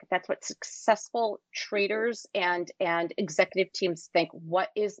think. That's what successful traders and executive teams think. What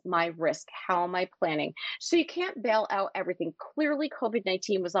is my risk? How am I planning? So you can't bail out everything. Clearly,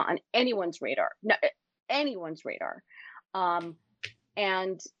 COVID-19 was not on anyone's radar. No, anyone's radar.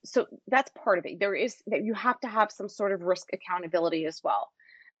 And so that's part of it. There is that you have to have some sort of risk accountability as well.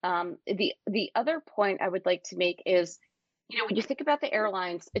 The other point I would like to make is, when you think about the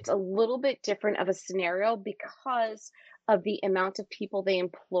airlines, it's a little bit different of a scenario because of the amount of people they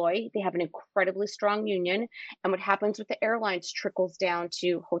employ. They have an incredibly strong union. And what happens with the airlines trickles down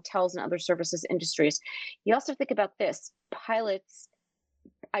to hotels and other services industries. You also think about this. Pilots,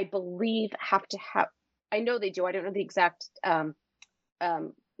 I believe, have to have, I know they do. I don't know the exact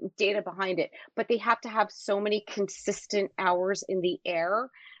data behind it, but they have to have so many consistent hours in the air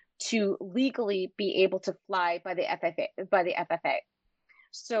to legally be able to fly by the FFA.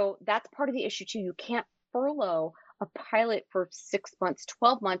 So that's part of the issue too. You can't furlough a pilot for 6 months,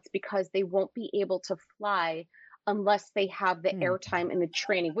 12 months, because they won't be able to fly unless they have the airtime and the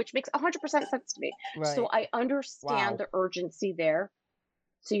training, which makes 100% sense to me. Right. So I understand the urgency there.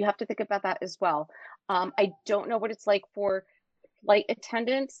 So you have to think about that as well. I don't know what it's like for flight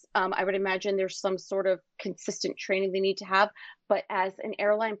attendants. I would imagine there's some sort of consistent training they need to have. But as an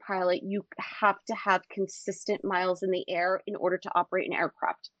airline pilot, you have to have consistent miles in the air in order to operate an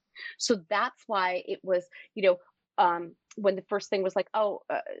aircraft. So that's why it was, when the first thing was like,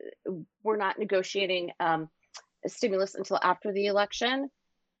 we're not negotiating a stimulus until after the election,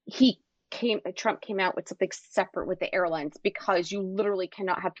 Trump came out with something separate with the airlines, because you literally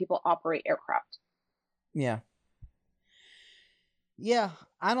cannot have people operate aircraft. Yeah. Yeah,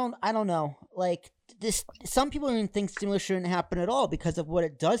 I don't know. Like this, some people even think stimulus shouldn't happen at all because of what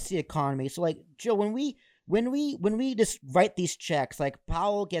it does to the economy. So, like, Joe, when we just write these checks, like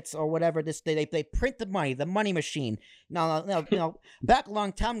Powell gets or whatever, they print the money machine. Now, back a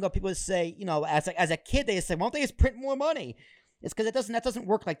long time ago, people would say, as a kid, they say, why don't they just print more money? It's because that doesn't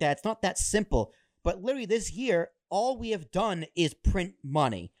work like that. It's not that simple. But literally this year, all we have done is print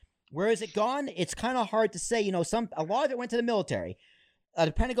money. Where has it gone? It's kind of hard to say. A lot of it went to the military.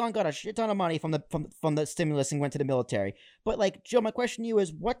 The Pentagon got a shit ton of money from the stimulus and went to the military. But like, Joe, my question to you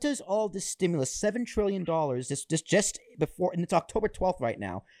is, what does all this stimulus, $7 trillion, just before, and it's October 12th right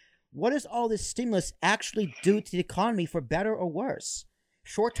now, what does all this stimulus actually do to the economy for better or worse,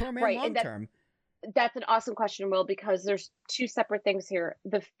 short term and long term? That's an awesome question, Will, because there's two separate things here.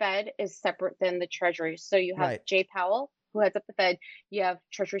 The Fed is separate than the Treasury. So you have Jay Powell, who heads up the Fed. You have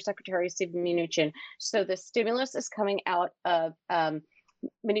Treasury Secretary Stephen Mnuchin. So the stimulus is coming out of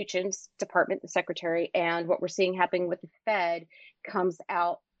Mnuchin's department, the secretary, and what we're seeing happening with the Fed comes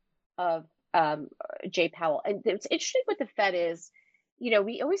out of Jay Powell. And what's interesting with the Fed is,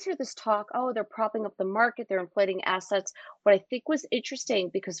 we always hear this talk, they're propping up the market, they're inflating assets. What I think was interesting,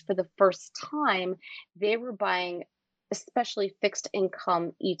 because for the first time, they were buying especially fixed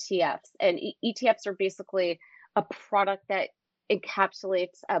income ETFs. And ETFs are basically a product that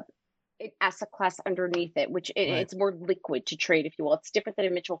encapsulates an asset class underneath it, which it's more liquid to trade, if you will. It's different than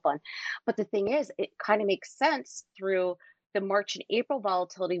a mutual fund. But the thing is, it kind of makes sense through the March and April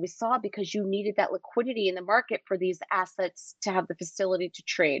volatility we saw, because you needed that liquidity in the market for these assets to have the facility to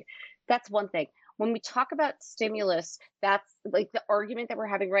trade. That's one thing. When we talk about stimulus, that's like the argument that we're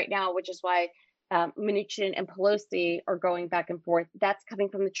having right now, which is why Mnuchin and Pelosi are going back and forth. That's coming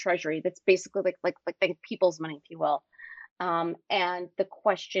from the Treasury. That's basically like people's money, if you will. And the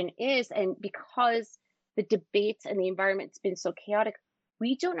question is, and because the debates and the environment's been so chaotic,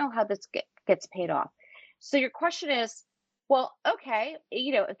 we don't know how this gets paid off. So your question is, well, okay,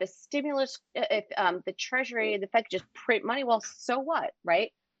 if the stimulus, if the Treasury and the Fed just print money, well, so what,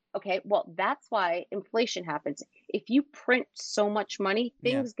 right? Okay, well, that's why inflation happens. If you print so much money,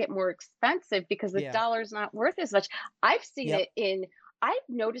 things get more expensive because the dollar's not worth as much. I've seen it I've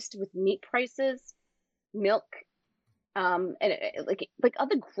noticed with meat prices, milk, and like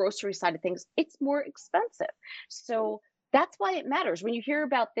other grocery side of things, it's more expensive. So that's why it matters. When you hear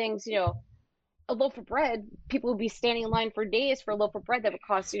about things, a loaf of bread, people will be standing in line for days for a loaf of bread that would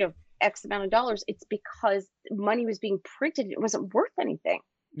cost, X amount of dollars. It's because money was being printed. It wasn't worth anything.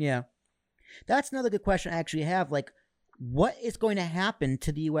 Yeah. That's another good question I actually have. Like, what is going to happen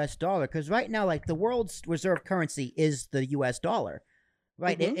to the U.S. dollar? Because right now, like, the world's reserve currency is the U.S. dollar,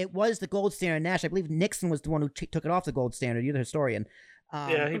 right? Mm-hmm. It was the gold standard national. I believe Nixon was the one who took it off the gold standard. You're the historian.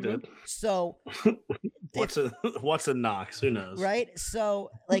 Yeah, he did. So what's a Knox? Who knows? Right.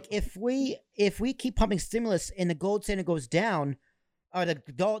 So, like, if we keep pumping stimulus and the gold standard goes down, or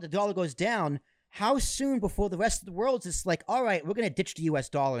the dollar goes down, how soon before the rest of the world is like, all right, we're going to ditch the U.S.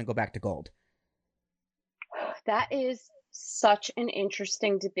 dollar and go back to gold? That is such an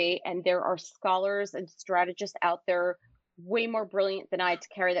interesting debate, and there are scholars and strategists out there way more brilliant than I to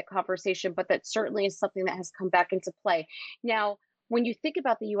carry that conversation, but that certainly is something that has come back into play. Now, when you think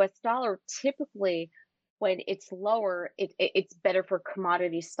about the U.S. dollar, typically when it's lower, it's better for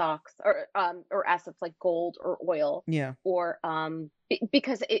commodity stocks or assets like gold or oil. Yeah. Or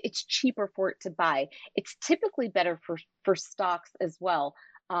because it's cheaper for it to buy. It's typically better for stocks as well.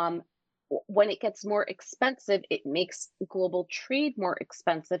 When it gets more expensive, it makes global trade more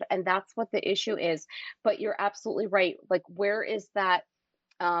expensive, and that's what the issue is. But you're absolutely right. Like, where is that?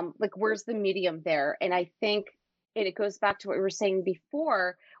 Where's the medium there? And I think. And it goes back to what we were saying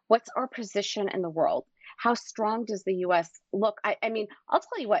before. What's our position in the world? how strong does the U.S. look? I mean, I'll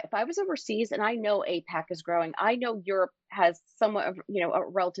tell you what, if I was overseas and I know APAC is growing, I know Europe has somewhat of, a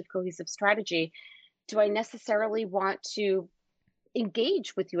relative cohesive strategy. Do I necessarily want to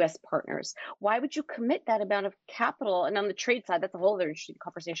engage with U.S. partners? Why would you commit that amount of capital? And on the trade side, that's a whole other interesting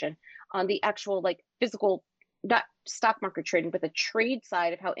conversation. On the actual like physical, not stock market trading, but the trade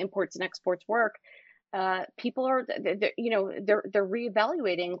side of how imports and exports work, people are, they're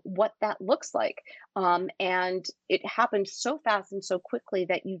reevaluating what that looks like, and it happens so fast and so quickly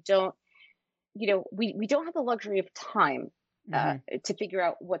that you don't, we don't have the luxury of time to figure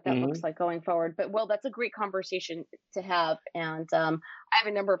out what that looks like going forward. But well, that's a great conversation to have, and I have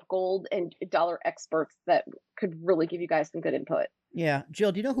a number of gold and dollar experts that could really give you guys some good input. Yeah,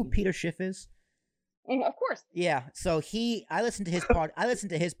 Jill, do you know who Peter Schiff is? Of course. Yeah, so I listened to his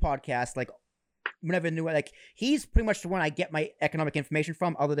podcast like whenever new, like he's pretty much the one I get my economic information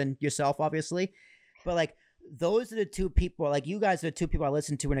from, other than yourself, obviously. But like those are the two people, like you guys are the two people I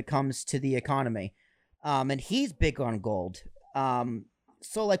listen to when it comes to the economy. And he's big on gold.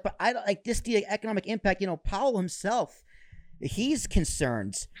 So like, but I like just the economic impact, Powell himself, he's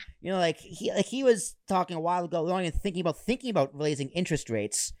concerned, like he was talking a while ago, not even thinking about raising interest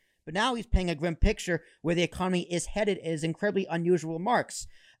rates, but now he's painting a grim picture where the economy is headed is incredibly unusual remarks.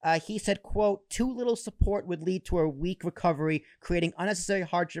 He said, quote, "Too little support would lead to a weak recovery, creating unnecessary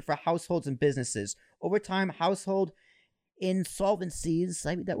hardship for households and businesses. Over time, household insolvencies,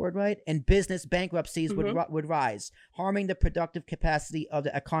 I read that word right, and business bankruptcies would rise, harming the productive capacity of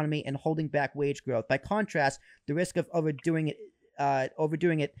the economy and holding back wage growth. By contrast, the risk of overdoing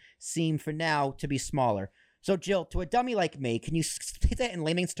it seem for now to be smaller." So, Jill, to a dummy like me, can you say that in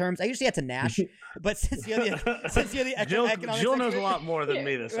layman's terms? I usually had to Nash, but since you're the economics Jill knows expert, a lot more than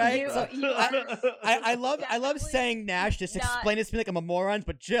me this right? time. I love saying Nash, just explain it to me like I'm a moron.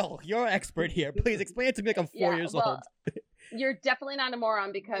 But Jill, you're an expert here. Please explain it to me like I'm 4 years old. You're definitely not a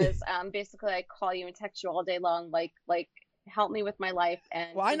moron because basically I call you and text you all day long, like help me with my life. And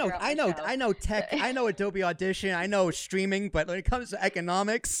well, I know tech, I know Adobe Audition, I know streaming, but when it comes to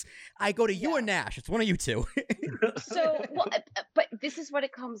economics, I go to you or Nash. It's one of you two. So, well, but this is what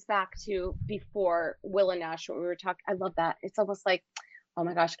it comes back to before Will and Nash, what we were talking. I love that. It's almost like, oh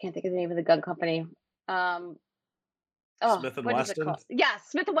my gosh, I can't think of the name of the gun company. Smith and Wesson. Yeah,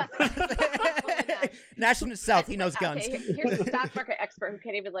 Smith and Wesson. Nash from the South, he knows guns. Okay, here's a stock market expert who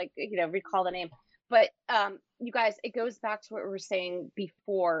can't even recall the name. But you guys, it goes back to what we were saying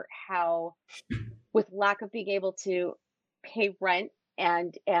before, how with lack of being able to pay rent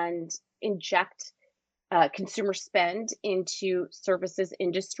and inject consumer spend into services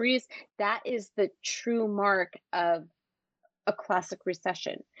industries, that is the true mark of a classic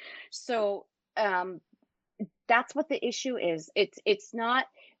recession. So that's what the issue is. It's not,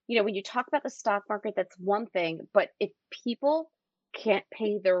 when you talk about the stock market, that's one thing, but if people can't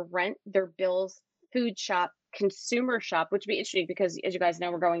pay their rent, their bills, food shop, consumer shop, which would be interesting because as you guys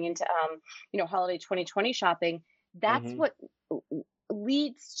know, we're going into holiday 2020 shopping. That's what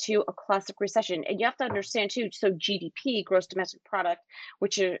leads to a classic recession. And you have to understand too, so GDP, gross domestic product,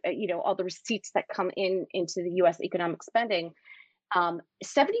 which are all the receipts that come into the US economic spending, 70%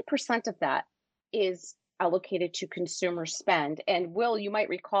 of that is allocated to consumer spend. And Will, you might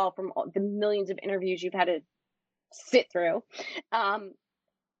recall from the millions of interviews you've had to sit through,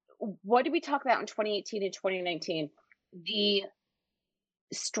 what did we talk about in 2018 and 2019? The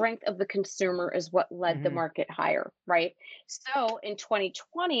strength of the consumer is what led the market higher, right? So in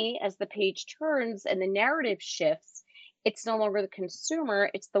 2020, as the page turns and the narrative shifts, it's no longer the consumer,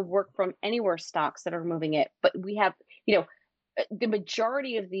 it's the work from anywhere stocks that are moving it. But we have, the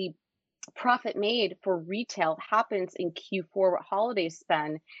majority of the profit made for retail happens in Q4 with holiday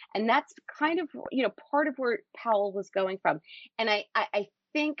spend. And that's kind of, part of where Powell was going from. And I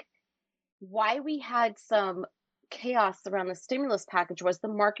think why we had some chaos around the stimulus package was the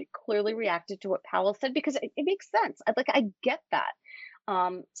market clearly reacted to what Powell said because it makes sense. I get that.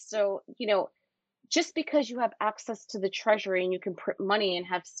 So, just because you have access to the treasury and you can print money and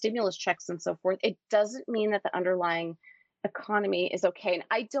have stimulus checks and so forth, it doesn't mean that the underlying economy is okay. And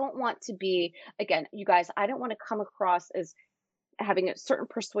I don't want to be, again, you guys, I don't want to come across as having a certain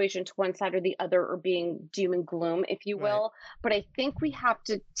persuasion to one side or the other or being doom and gloom, if you will. Right. But I think we have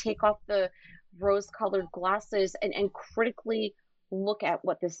to take off the rose-colored glasses and critically look at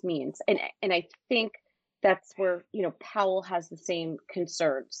what this means. And I think that's where, Powell has the same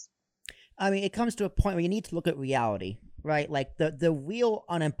concerns. I mean, it comes to a point where you need to look at reality, right? Like the real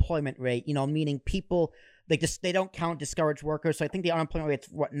unemployment rate, meaning people, they don't count discouraged workers. So I think the unemployment rate's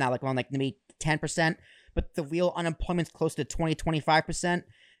now around maybe 10%, but the real unemployment's close to 20, 25%.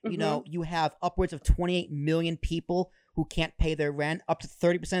 You know, you have upwards of 28 million people who can't pay their rent, up to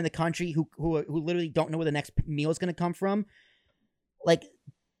 30% of the country who literally don't know where the next meal is going to come from. Like,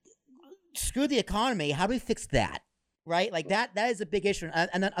 screw the economy. How do we fix that? Right? Like, that is a big issue.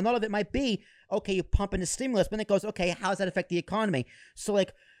 And then another of it might be, okay, you pump in the stimulus, but then it goes, okay, how does that affect the economy? So,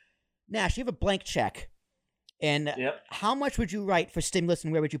 like, Nash, you have a blank check. And how much would you write for stimulus,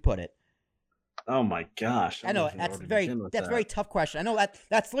 and where would you put it? Oh my gosh! I know that's very tough question. I know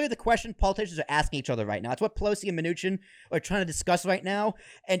that's literally the question politicians are asking each other right now. It's what Pelosi and Mnuchin are trying to discuss right now,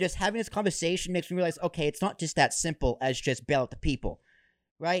 and just having this conversation makes me realize, okay, it's not just that simple as just bail out the people,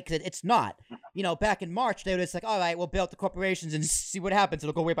 right? Because it's not. You know, back in March they were just like, all right, we'll bail out the corporations and see what happens.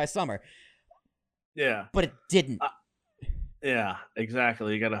 It'll go away by summer. Yeah, but it didn't. Yeah,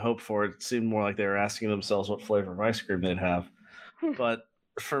 exactly. You got to hope for it. It seemed more like they were asking themselves what flavor of ice cream they'd have, but.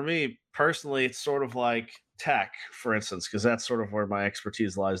 For me personally, it's sort of like tech, for instance, because that's sort of where my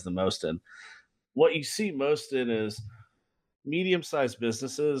expertise lies the most in. What you see most in is medium-sized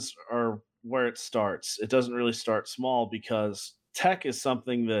businesses are where it starts. It doesn't really start small because tech is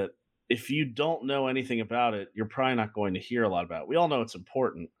something that if you don't know anything about it, you're probably not going to hear a lot about it. We all know it's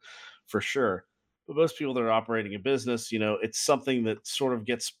important for sure. But most people that are operating a business, you know, it's something that sort of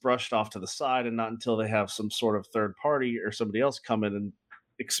gets brushed off to the side, and not until they have some sort of third party or somebody else come in and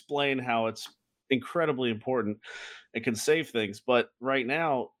explain how it's incredibly important and can save things. But right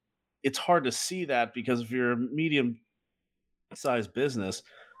now, it's hard to see that because if you're a medium sized business,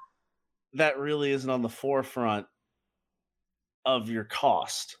 that really isn't on the forefront of your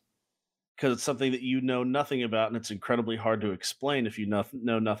cost because it's something that you know nothing about, and it's incredibly hard to explain if you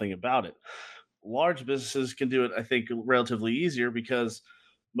know nothing about it. Large businesses can do it, I think, relatively easier because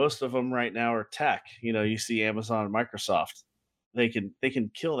most of them right now are tech. You know, you see Amazon and Microsoft. They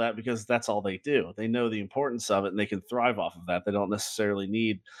can kill that because that's all they do. They know the importance of it and they can thrive off of that. They don't necessarily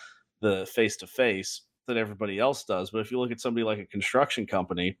need the face to face that everybody else does. But if you look at somebody like a construction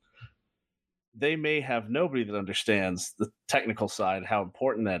company, they may have nobody that understands the technical side, how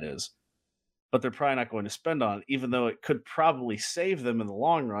important that is. But they're probably not going to spend on it, even though it could probably save them in the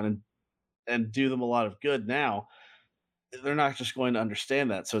long run and do them a lot of good now. They're not just going to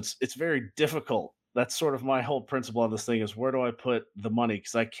understand that. So it's very difficult. That's sort of my whole principle on this thing is where do I put the money?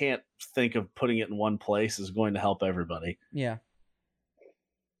 Because I can't think of putting it in one place is going to help everybody. Yeah.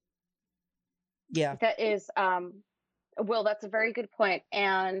 That is, Will, that's a very good point.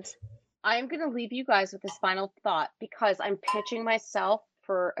 And I'm going to leave you guys with this final thought because I'm pitching myself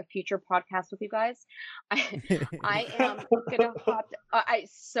for a future podcast with you guys. I am going to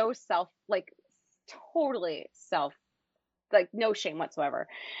totally self, like no shame whatsoever.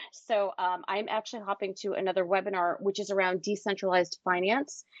 So I'm actually hopping to another webinar, which is around decentralized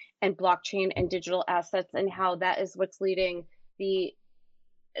finance and blockchain and digital assets and how that is what's leading the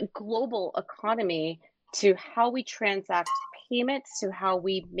global economy to how we transact payments, to how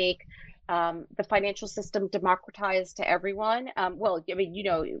we make the financial system democratized to everyone. Well, I mean,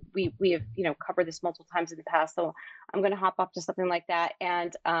 we have, covered this multiple times in the past, so I'm going to hop up to something like that.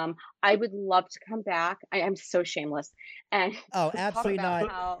 And I would love to come back. I am so shameless. And absolutely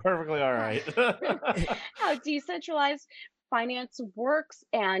not. Perfectly all right. how decentralized finance works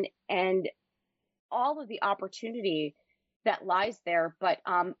and all of the opportunity that lies there. But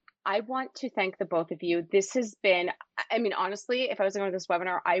I want to thank the both of you. This has been, I mean, honestly, if I was going to this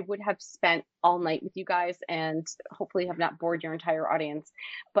webinar, I would have spent all night with you guys and hopefully have not bored your entire audience.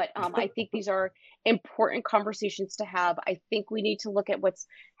 But I think these are important conversations to have. I think we need to look at what's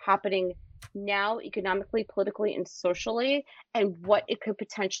happening now economically, politically, and socially, and what it could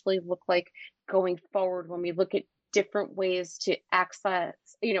potentially look like going forward when we look at different ways to access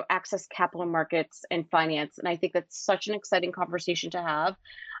capital markets and finance. And I think that's such an exciting conversation to have.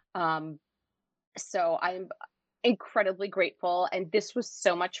 So I'm incredibly grateful, and this was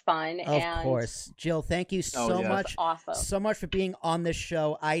so much fun. Of course, Jill, thank you so much. Awesome. So much for being on this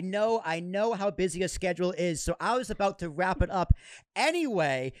show. I know how busy your schedule is, so I was about to wrap it up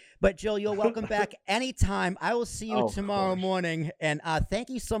anyway. But Jill, you're welcome back anytime. I will see you tomorrow morning, and thank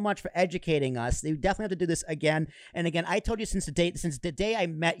you so much for educating us. You definitely have to do this again and again. I told you since the day I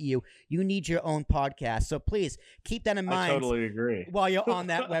met you, you need your own podcast. So please keep that in mind. I totally agree. While you're on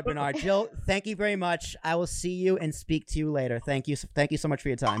that webinar, Jill, thank you very much. I will see you and speak to you later. Thank you so much for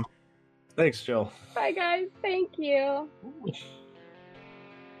your time. Thanks, Jill. Bye, guys. Thank you.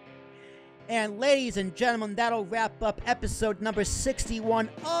 And ladies and gentlemen, that'll wrap up episode number 61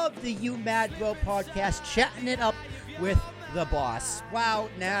 of the You Mad Bro podcast, chatting it up with the boss. Wow,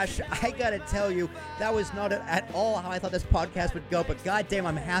 Nash, I gotta tell you, that was not at all how I thought this podcast would go, but goddamn,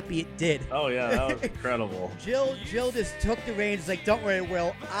 I'm happy it did. Oh yeah, that was incredible. Jill just took the reins. Like, don't worry,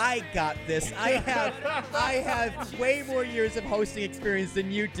 Will, I got this. I have way more years of hosting experience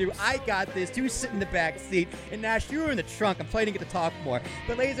than you do. I got this. You sit in the back seat, and Nash, you were in the trunk. I'm trying to get to talk more.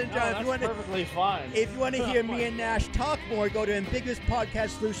 But ladies and gentlemen, perfectly fine. If you want to hear me and Nash talk more, go to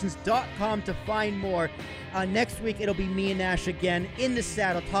ambiguouspodcastsolutions.com to find more. Next week, it'll be me and Nash again in the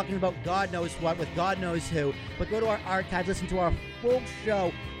saddle talking about God knows what with God knows who. But go to our archives, listen to our full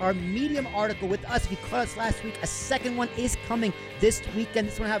show, our Medium article with us. If you caught us last week, a second one is coming this weekend.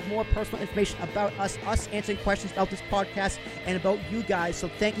 This one will have more personal information about us answering questions about this podcast and about you guys. So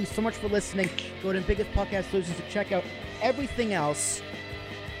thank you so much for listening. Go to Ambiguous Podcast Solutions to check out everything else.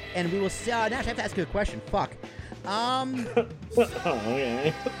 And we will see. Nash, I have to ask you a question. Fuck.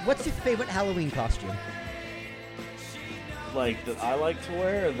 Okay. What's your favorite Halloween costume? Like that I like to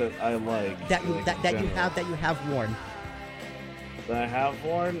wear, or that I like That you have worn. That I have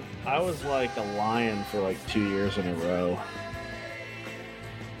worn. I was like a lion for like 2 years in a row.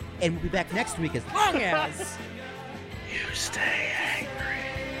 And we'll be back next week as long as you stay angry.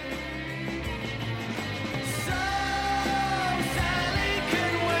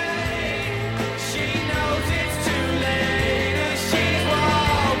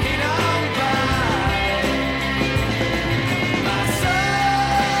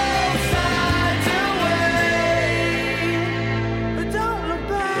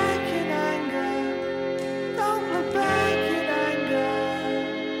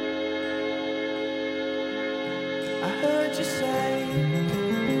 I heard you say